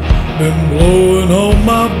been blowing on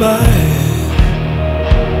my back.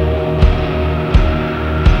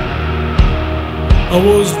 I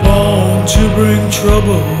was born to bring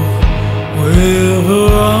trouble wherever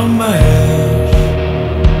I'm at.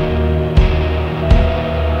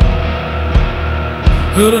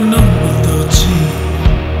 Heard a number 13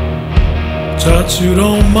 tattooed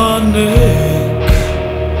on my neck.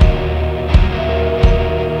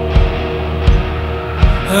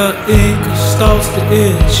 That ink starts to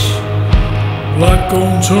itch, black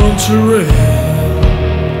gon' turn to red.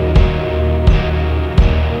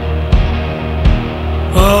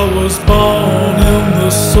 I was born in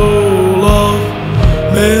the soul of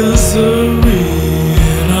misery,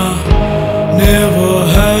 and I never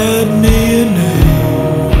had me a name.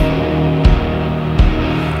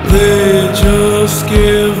 They just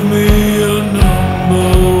gave me a number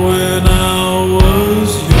when I was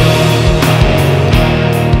young.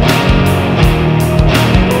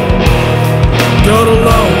 Got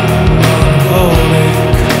along,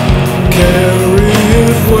 heartache, carry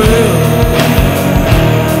it well.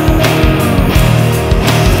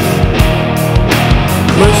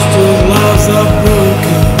 Most of lives I've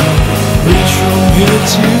broken, reach from here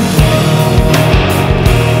to there.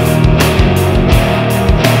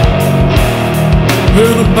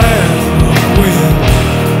 Been a bad wind,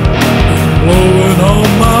 been blowing on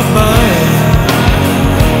my back.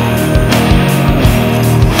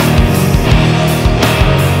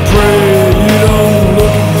 Pray you don't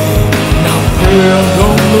look at me, now pray I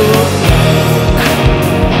don't look back.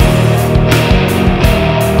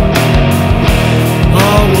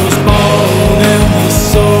 I was born in the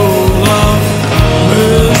soul of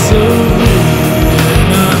misery,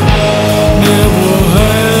 and I never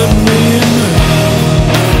had me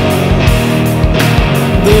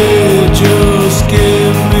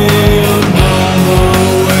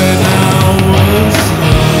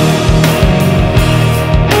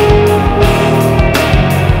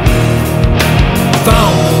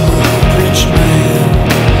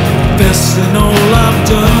confessing all I've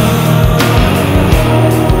done.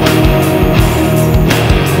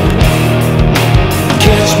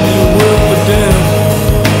 Catch me with the devil,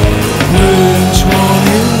 which one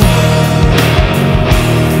you want?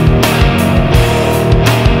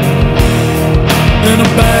 And a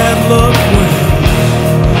bad luck wind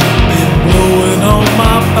been blowing on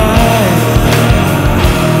my back.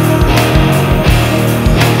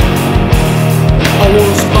 I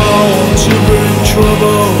was born to bring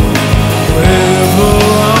trouble wherever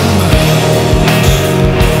I'm at.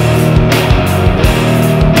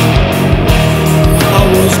 I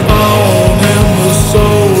was born in the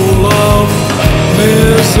soul of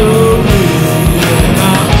misery, and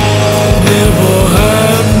I never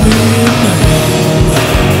had me name.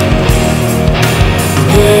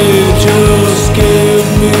 They just gave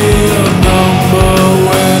me a number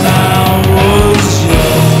when I was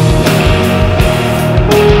young.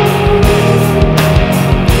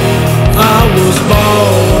 I was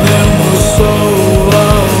born in the soul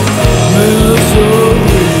of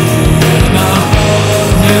misery, and I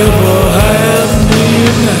never had me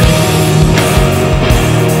name.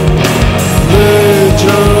 They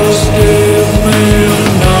just gave me a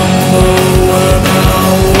number when I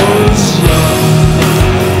was young.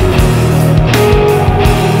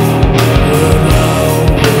 When I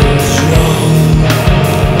was young.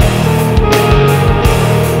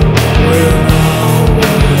 When I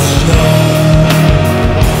was young.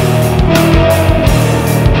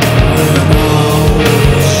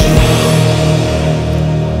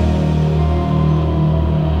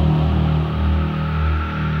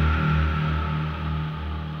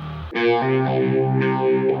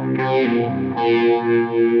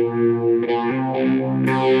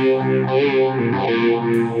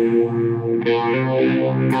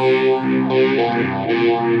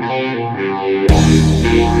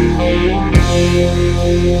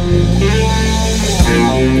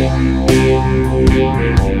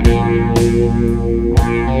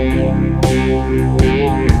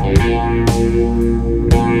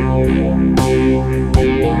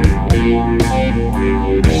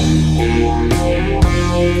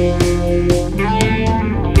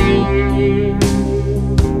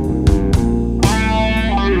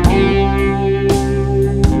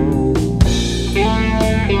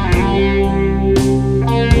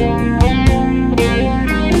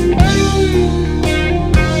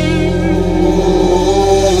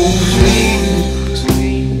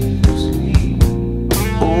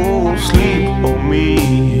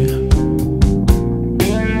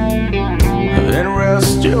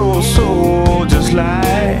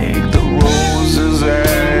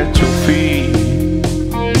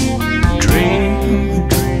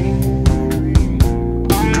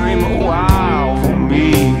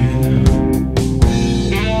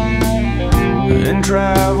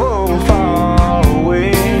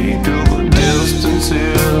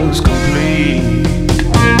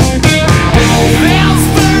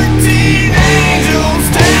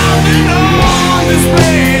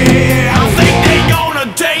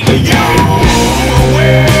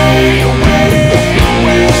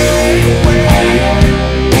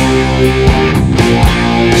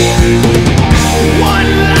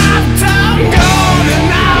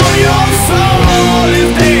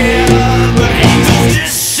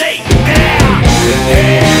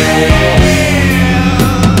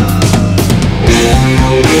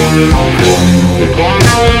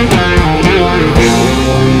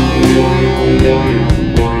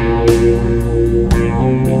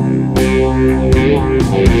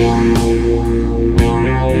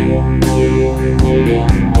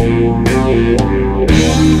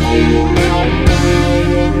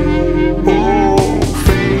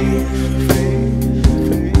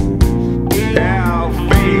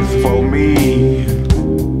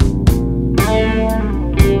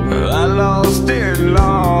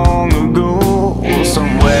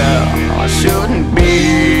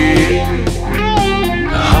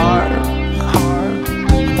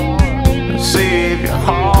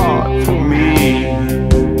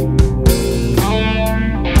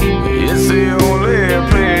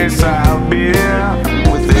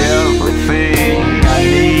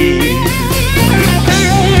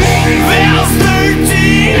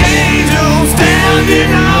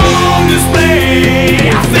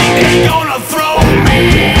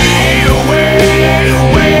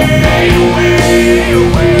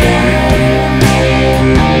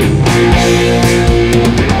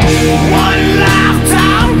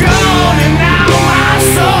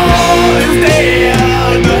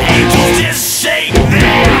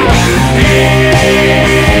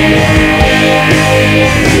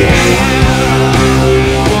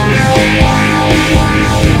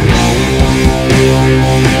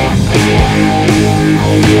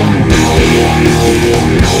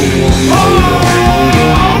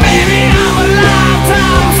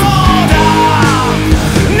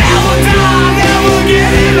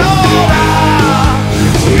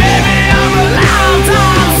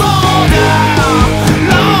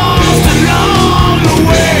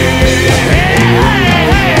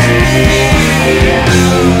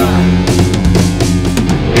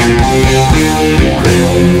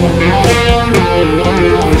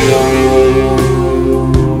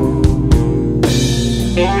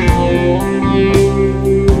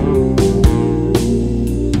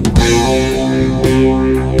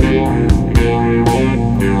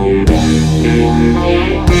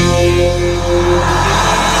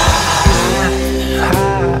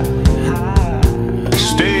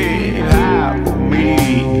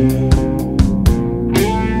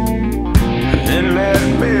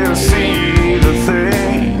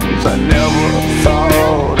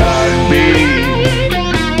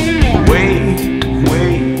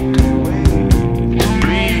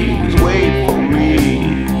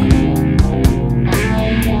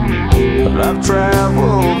 I've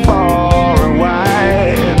traveled far and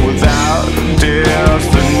wide without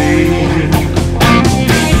destiny.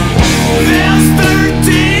 There's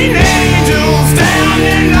 13 angels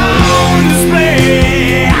standing on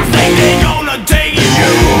display. I think they're gonna take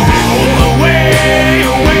you away,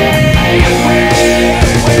 away, away, away.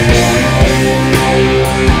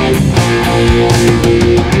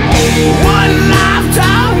 One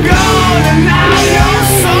lifetime gone and now your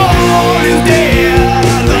soul is dead.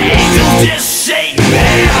 The angels just shake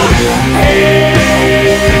their head.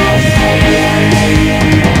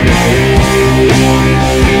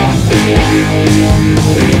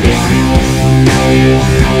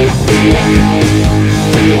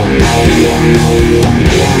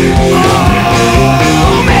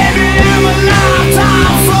 Oh, maybe I'm a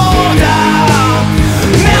lifetime soldier.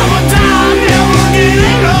 Never die, never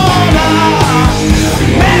getting older.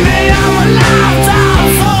 Maybe I'm a lifetime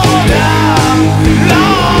soldier,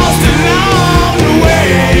 lost along the way.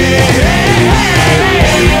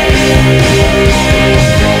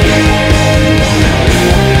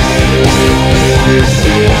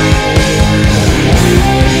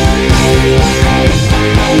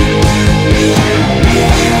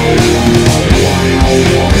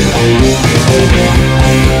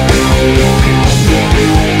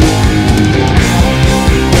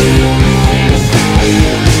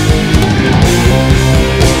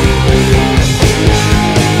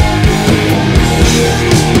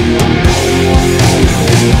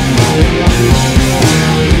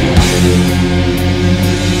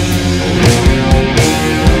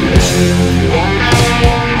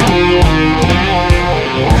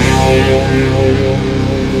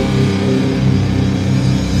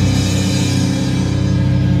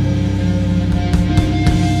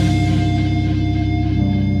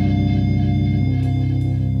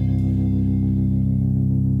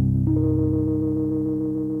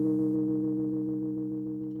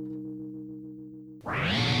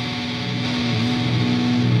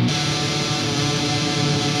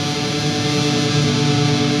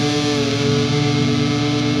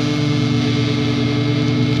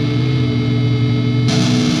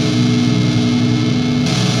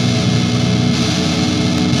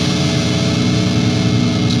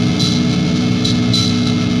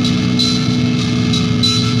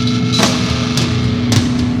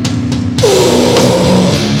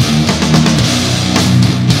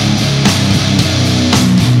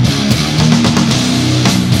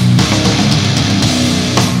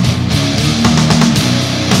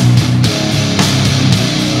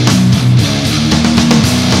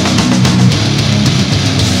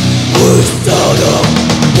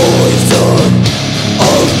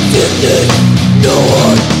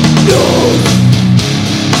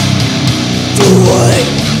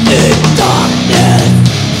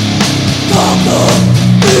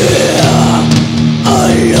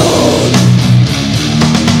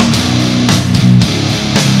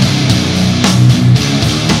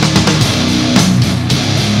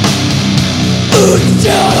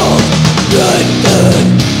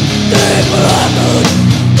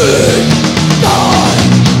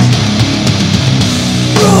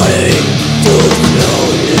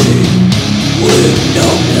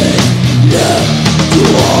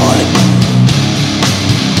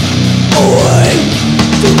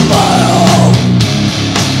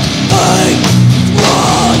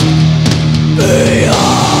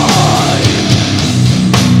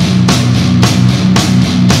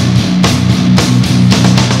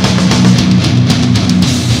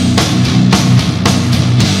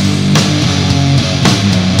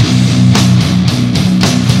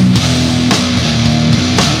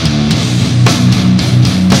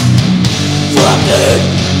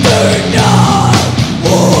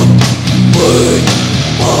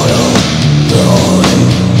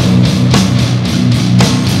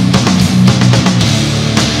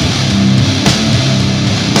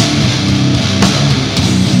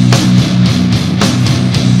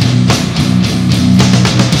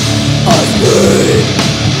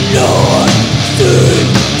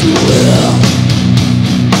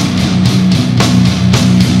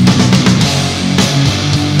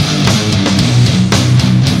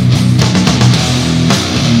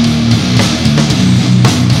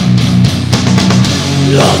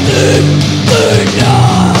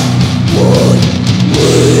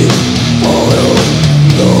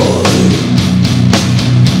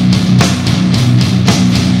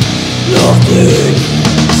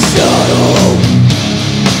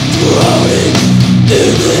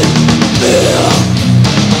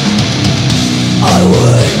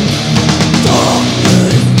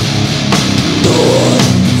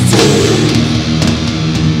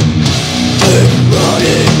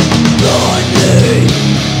 Running,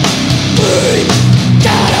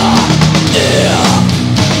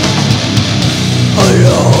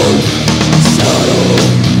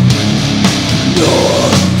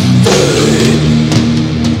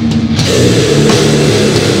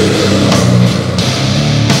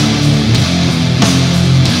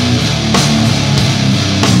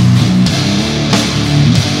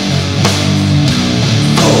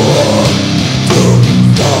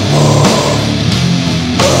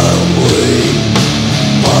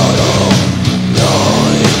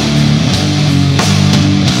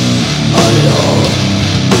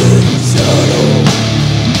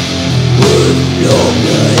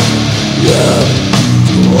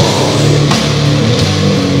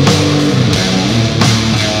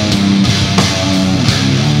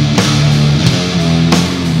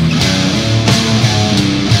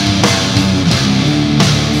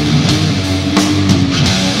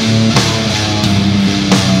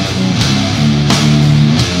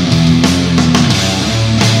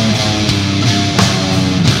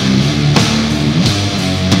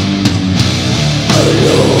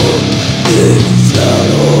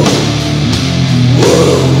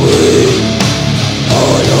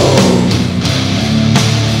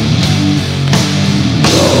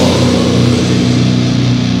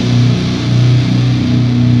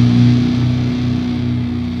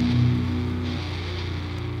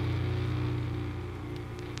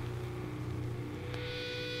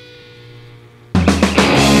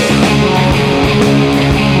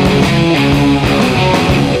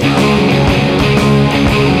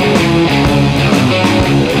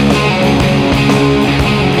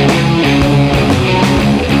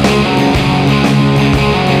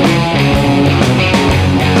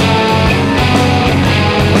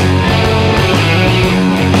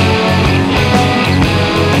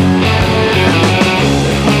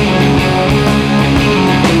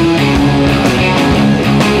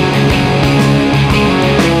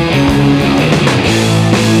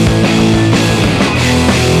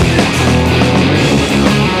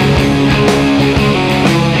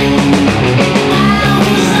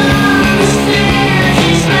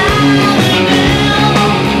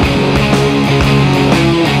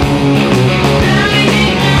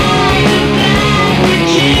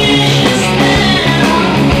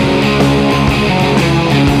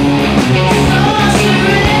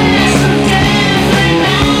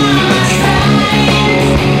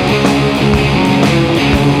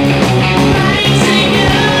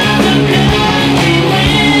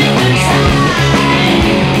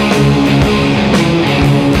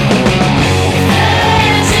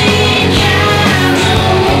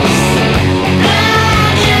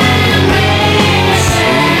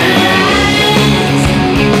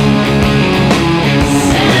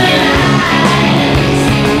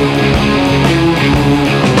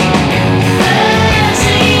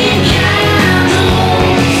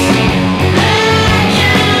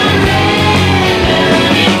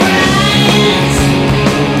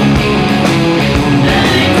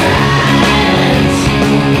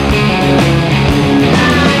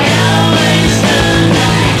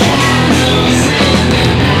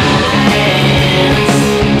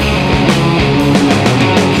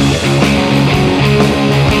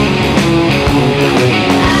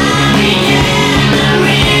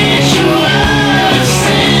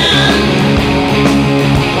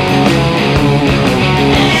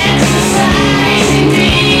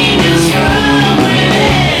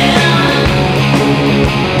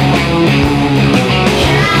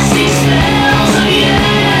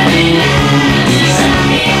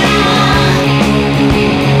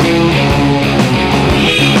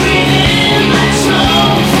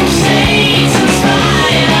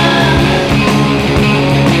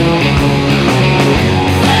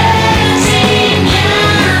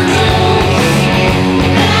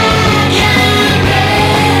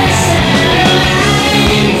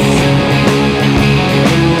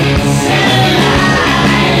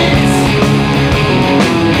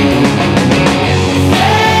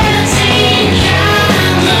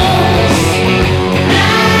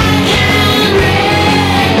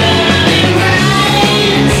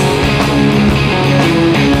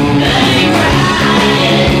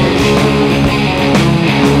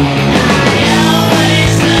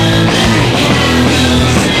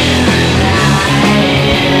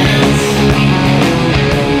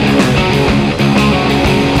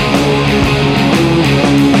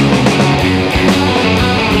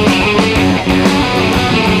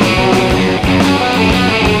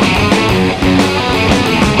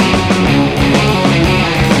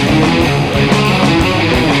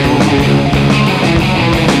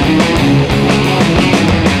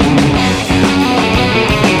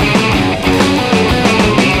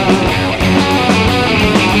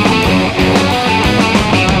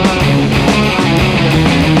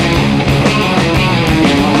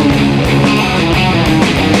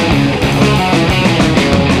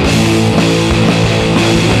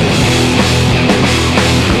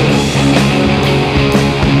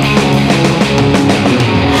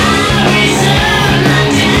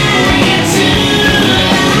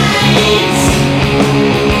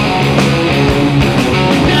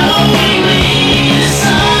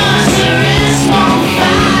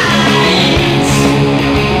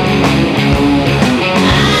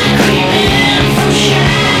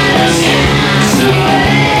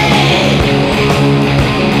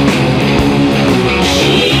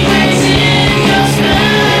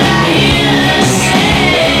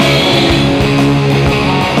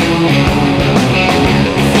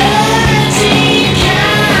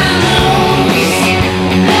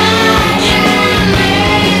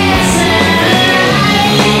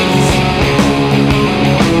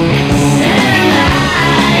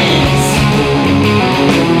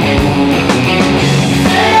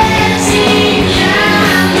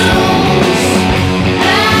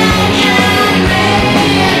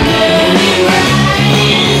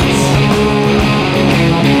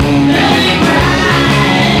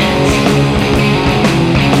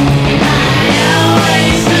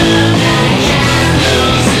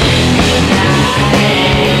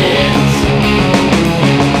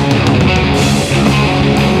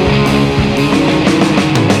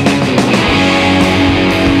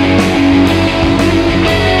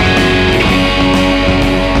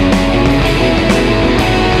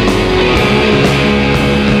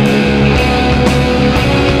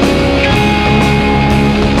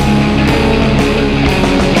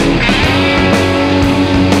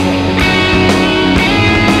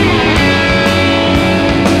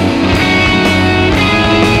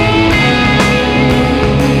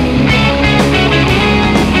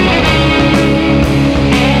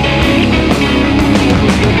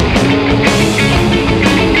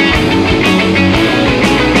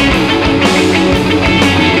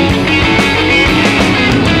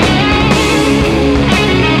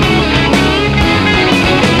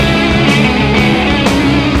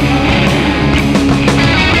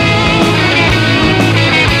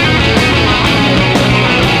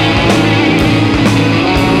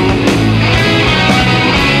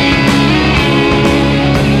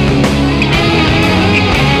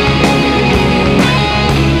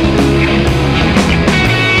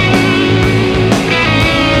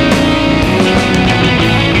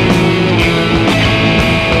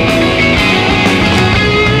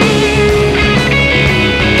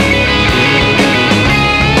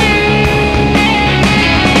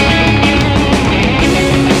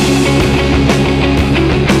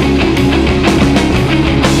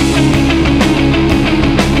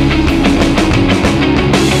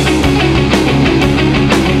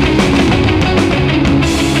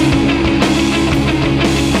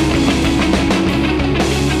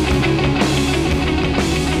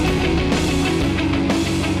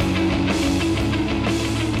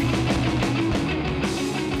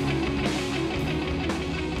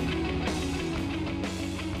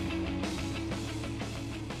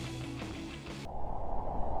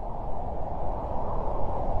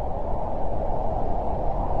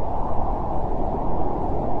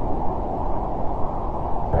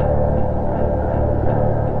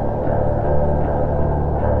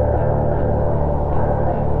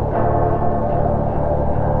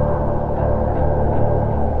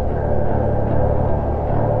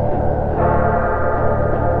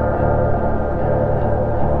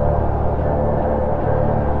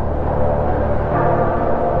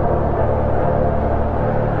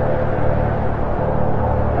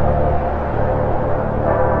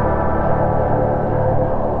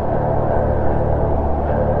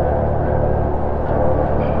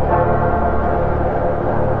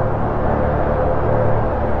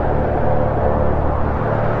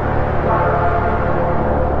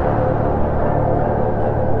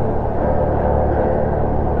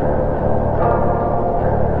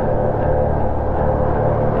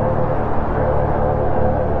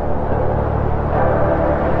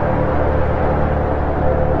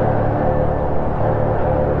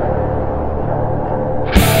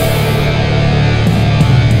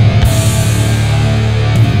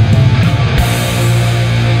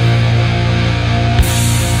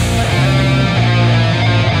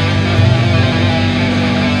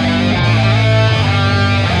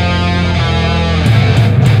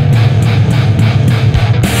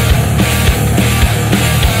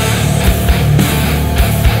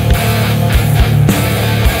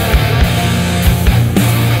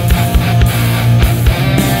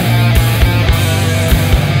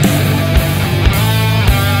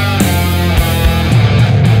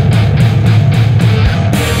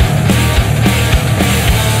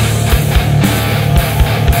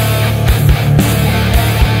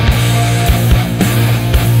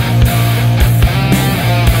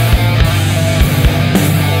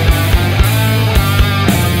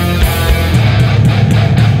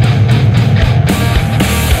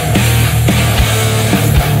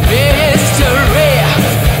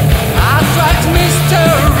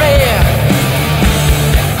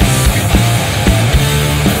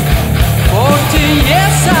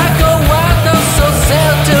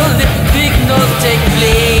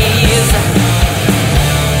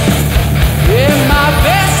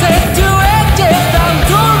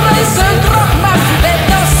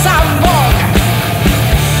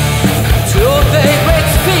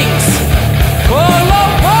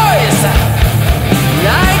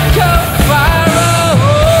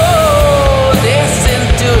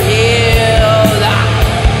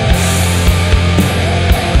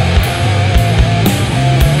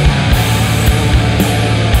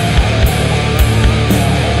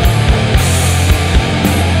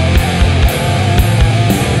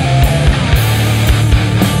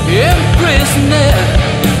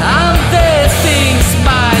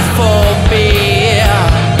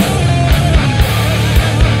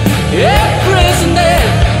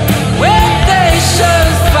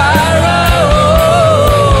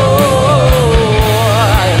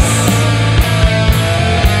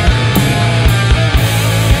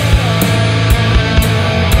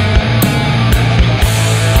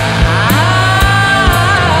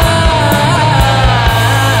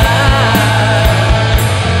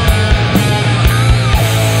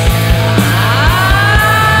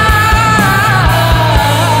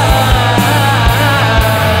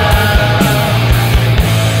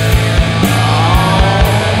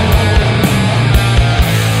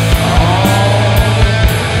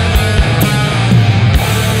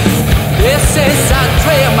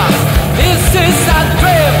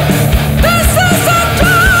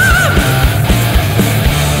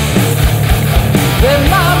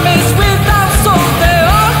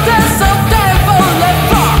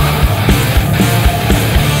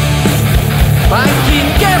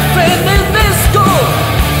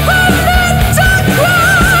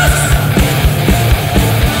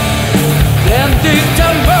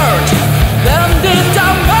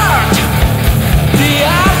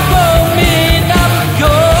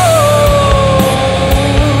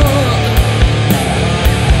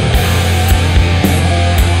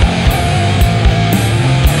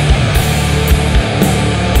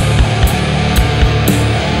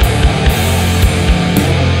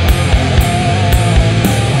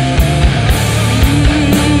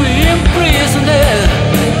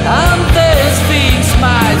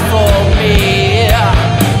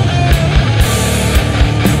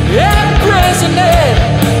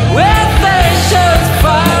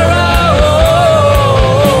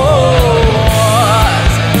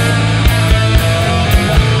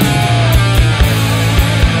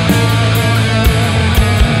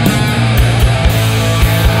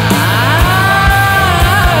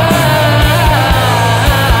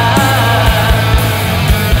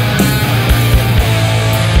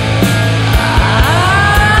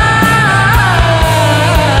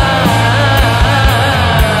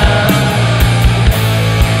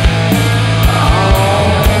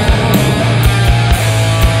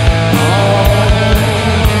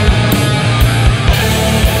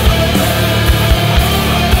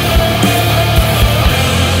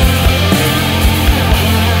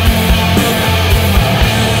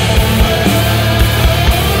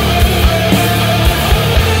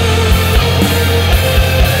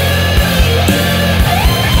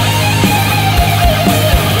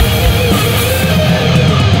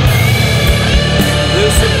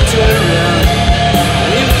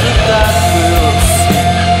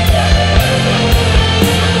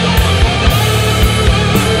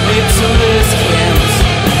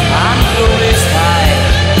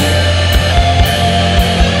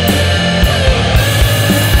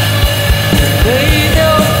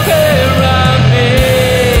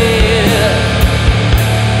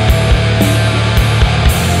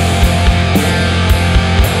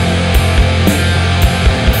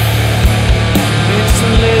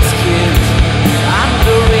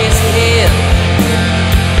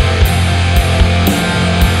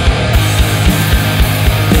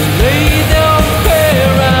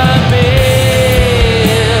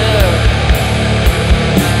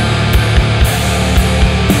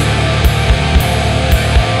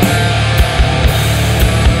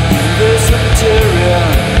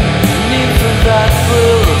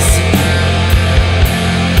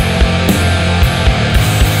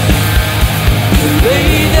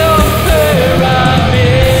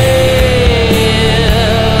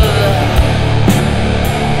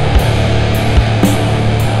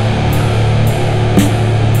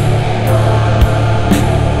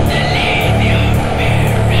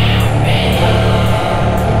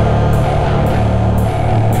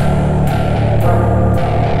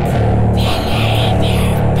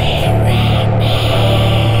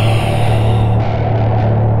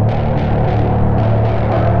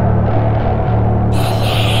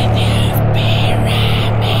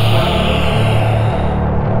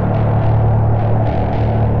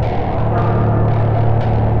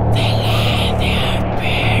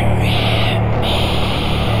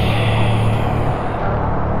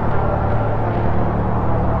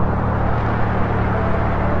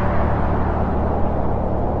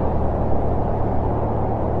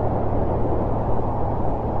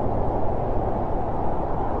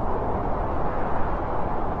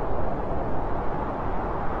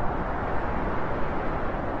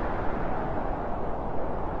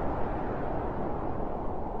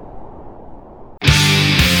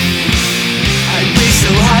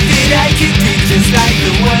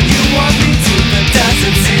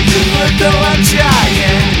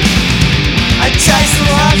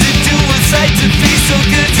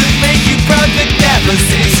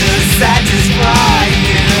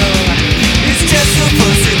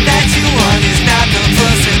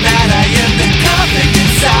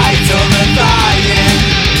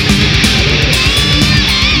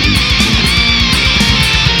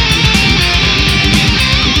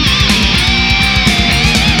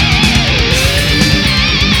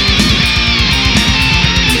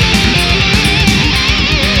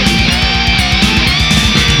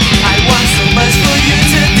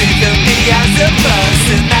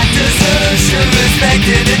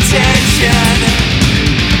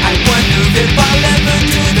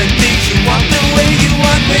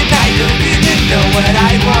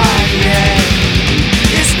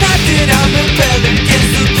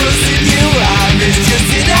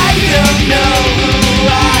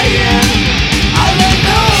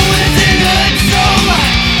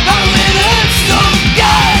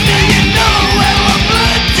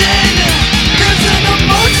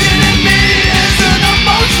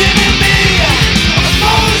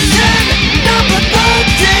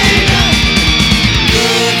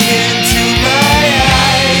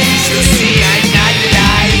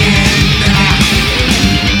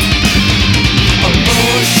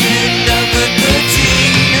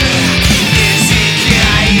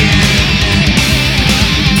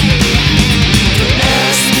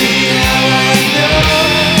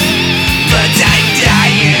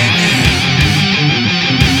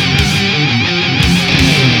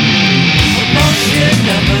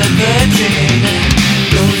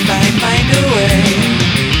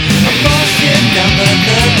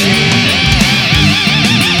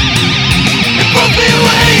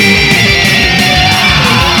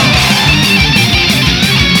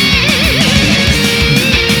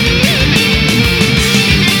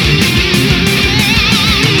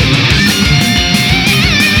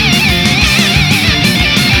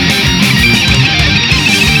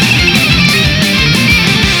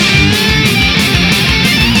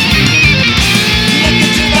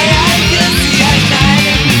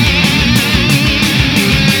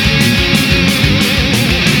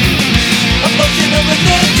 Over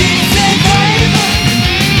there.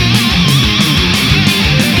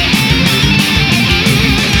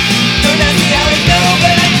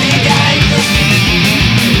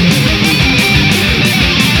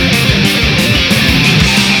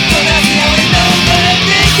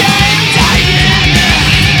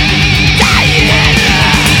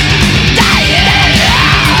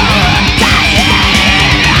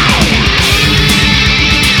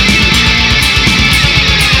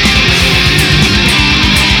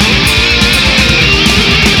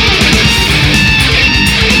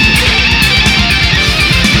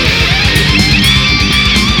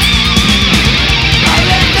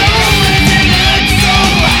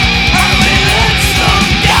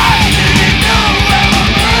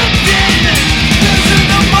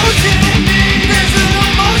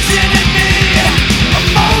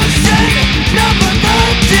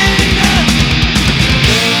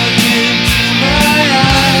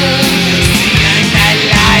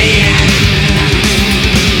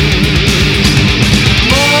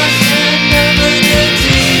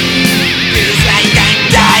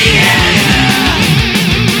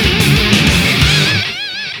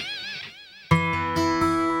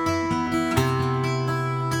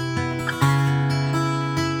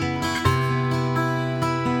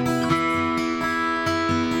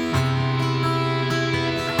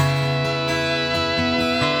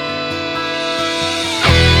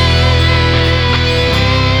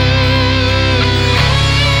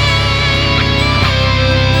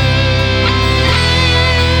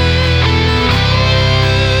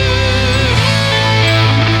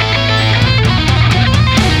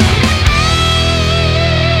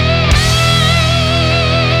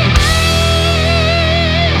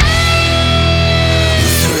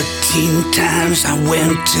 times I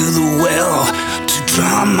went to the well to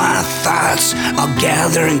draw my thoughts, all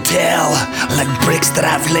gather and tell, like bricks that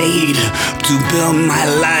I've laid to build my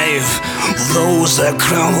life. Those that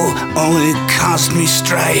crumble only cost me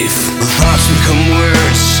strife. Thoughts become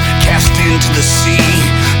words, cast into the sea,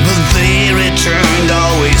 but they returned,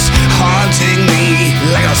 always haunting me.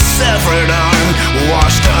 Like a severed arm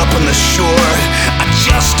washed up on the shore, I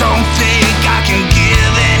just don't think I can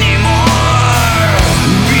give anymore.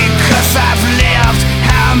 Because I've lived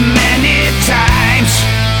how many times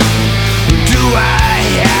do I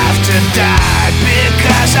have to die?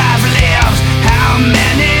 Because I've lived how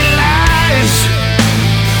many lives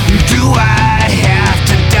do I have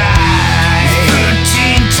to die?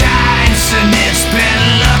 13 times and it's been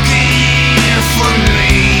lucky for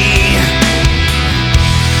me.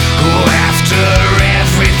 Oh, after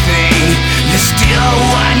everything, you still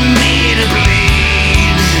want me to bleed.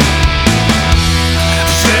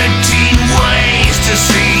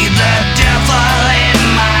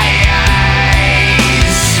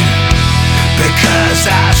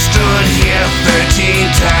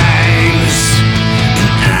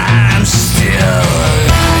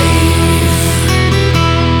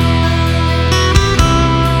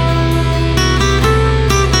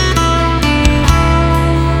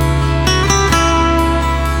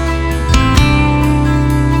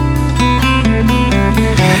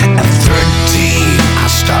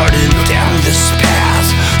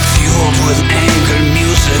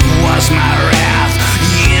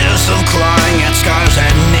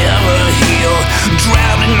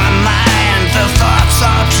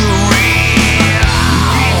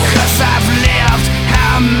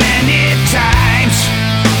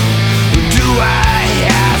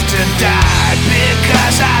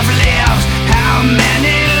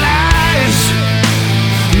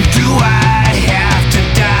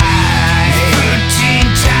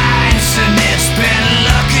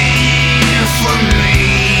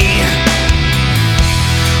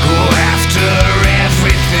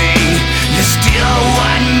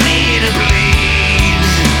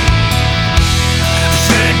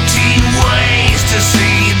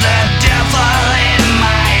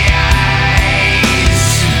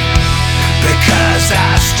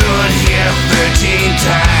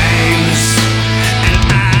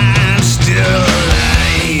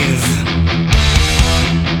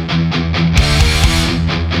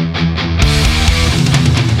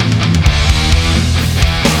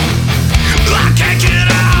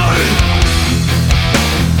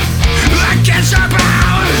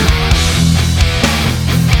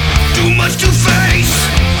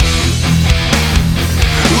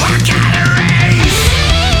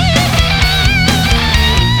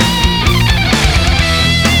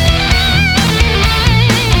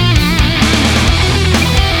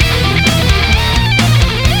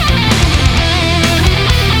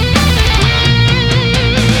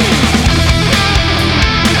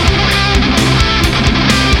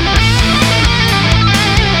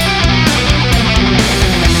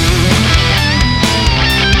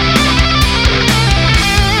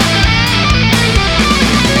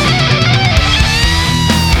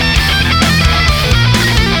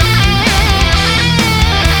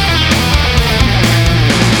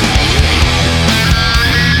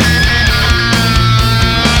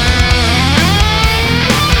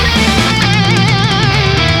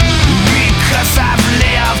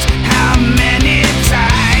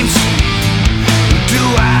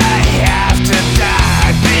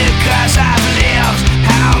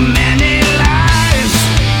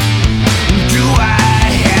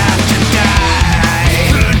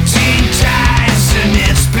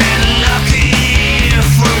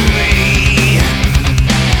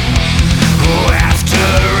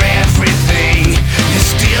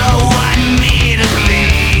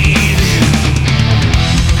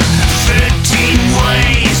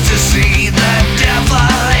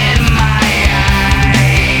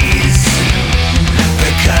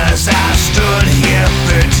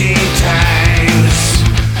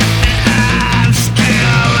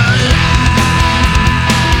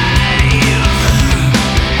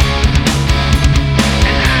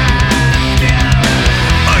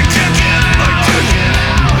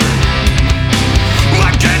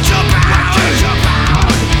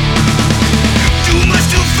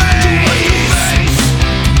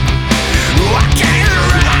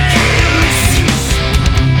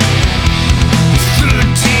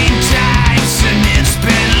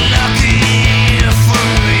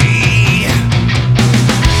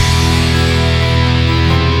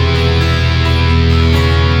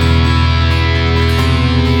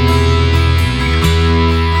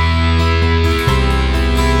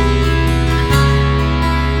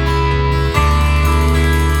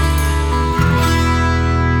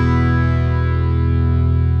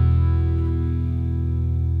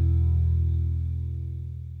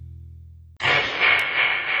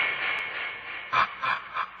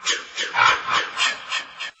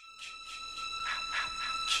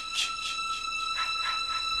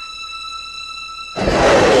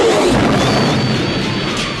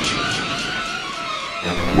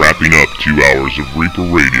 of Reaper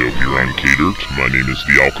Radio here on K-Dirt. My name is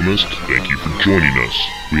The Alchemist. Thank you for joining us.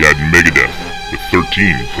 We had Megadeth with 13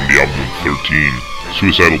 from the album 13.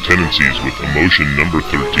 Suicidal Tendencies with Emotion number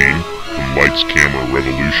 13 from Lights Camera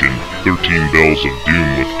Revolution. 13 Bells of Doom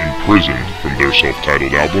with Imprisoned from their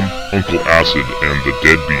self-titled album. Uncle Acid and the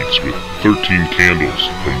Deadbeats with 13 Candles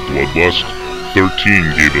from Bloodlust. 13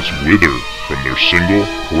 gave us Wither from their single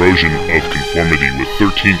Corrosion of Conformity with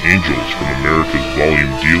 13 Angels from America's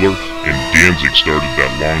Volume Dealer, and Danzig started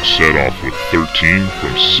that long set off with 13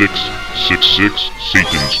 from 666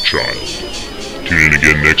 Satan's Child. Tune in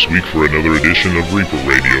again next week for another edition of Reaper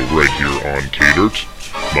Radio right here on K-Dirt.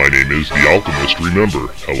 My name is The Alchemist.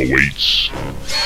 Remember, hell awaits.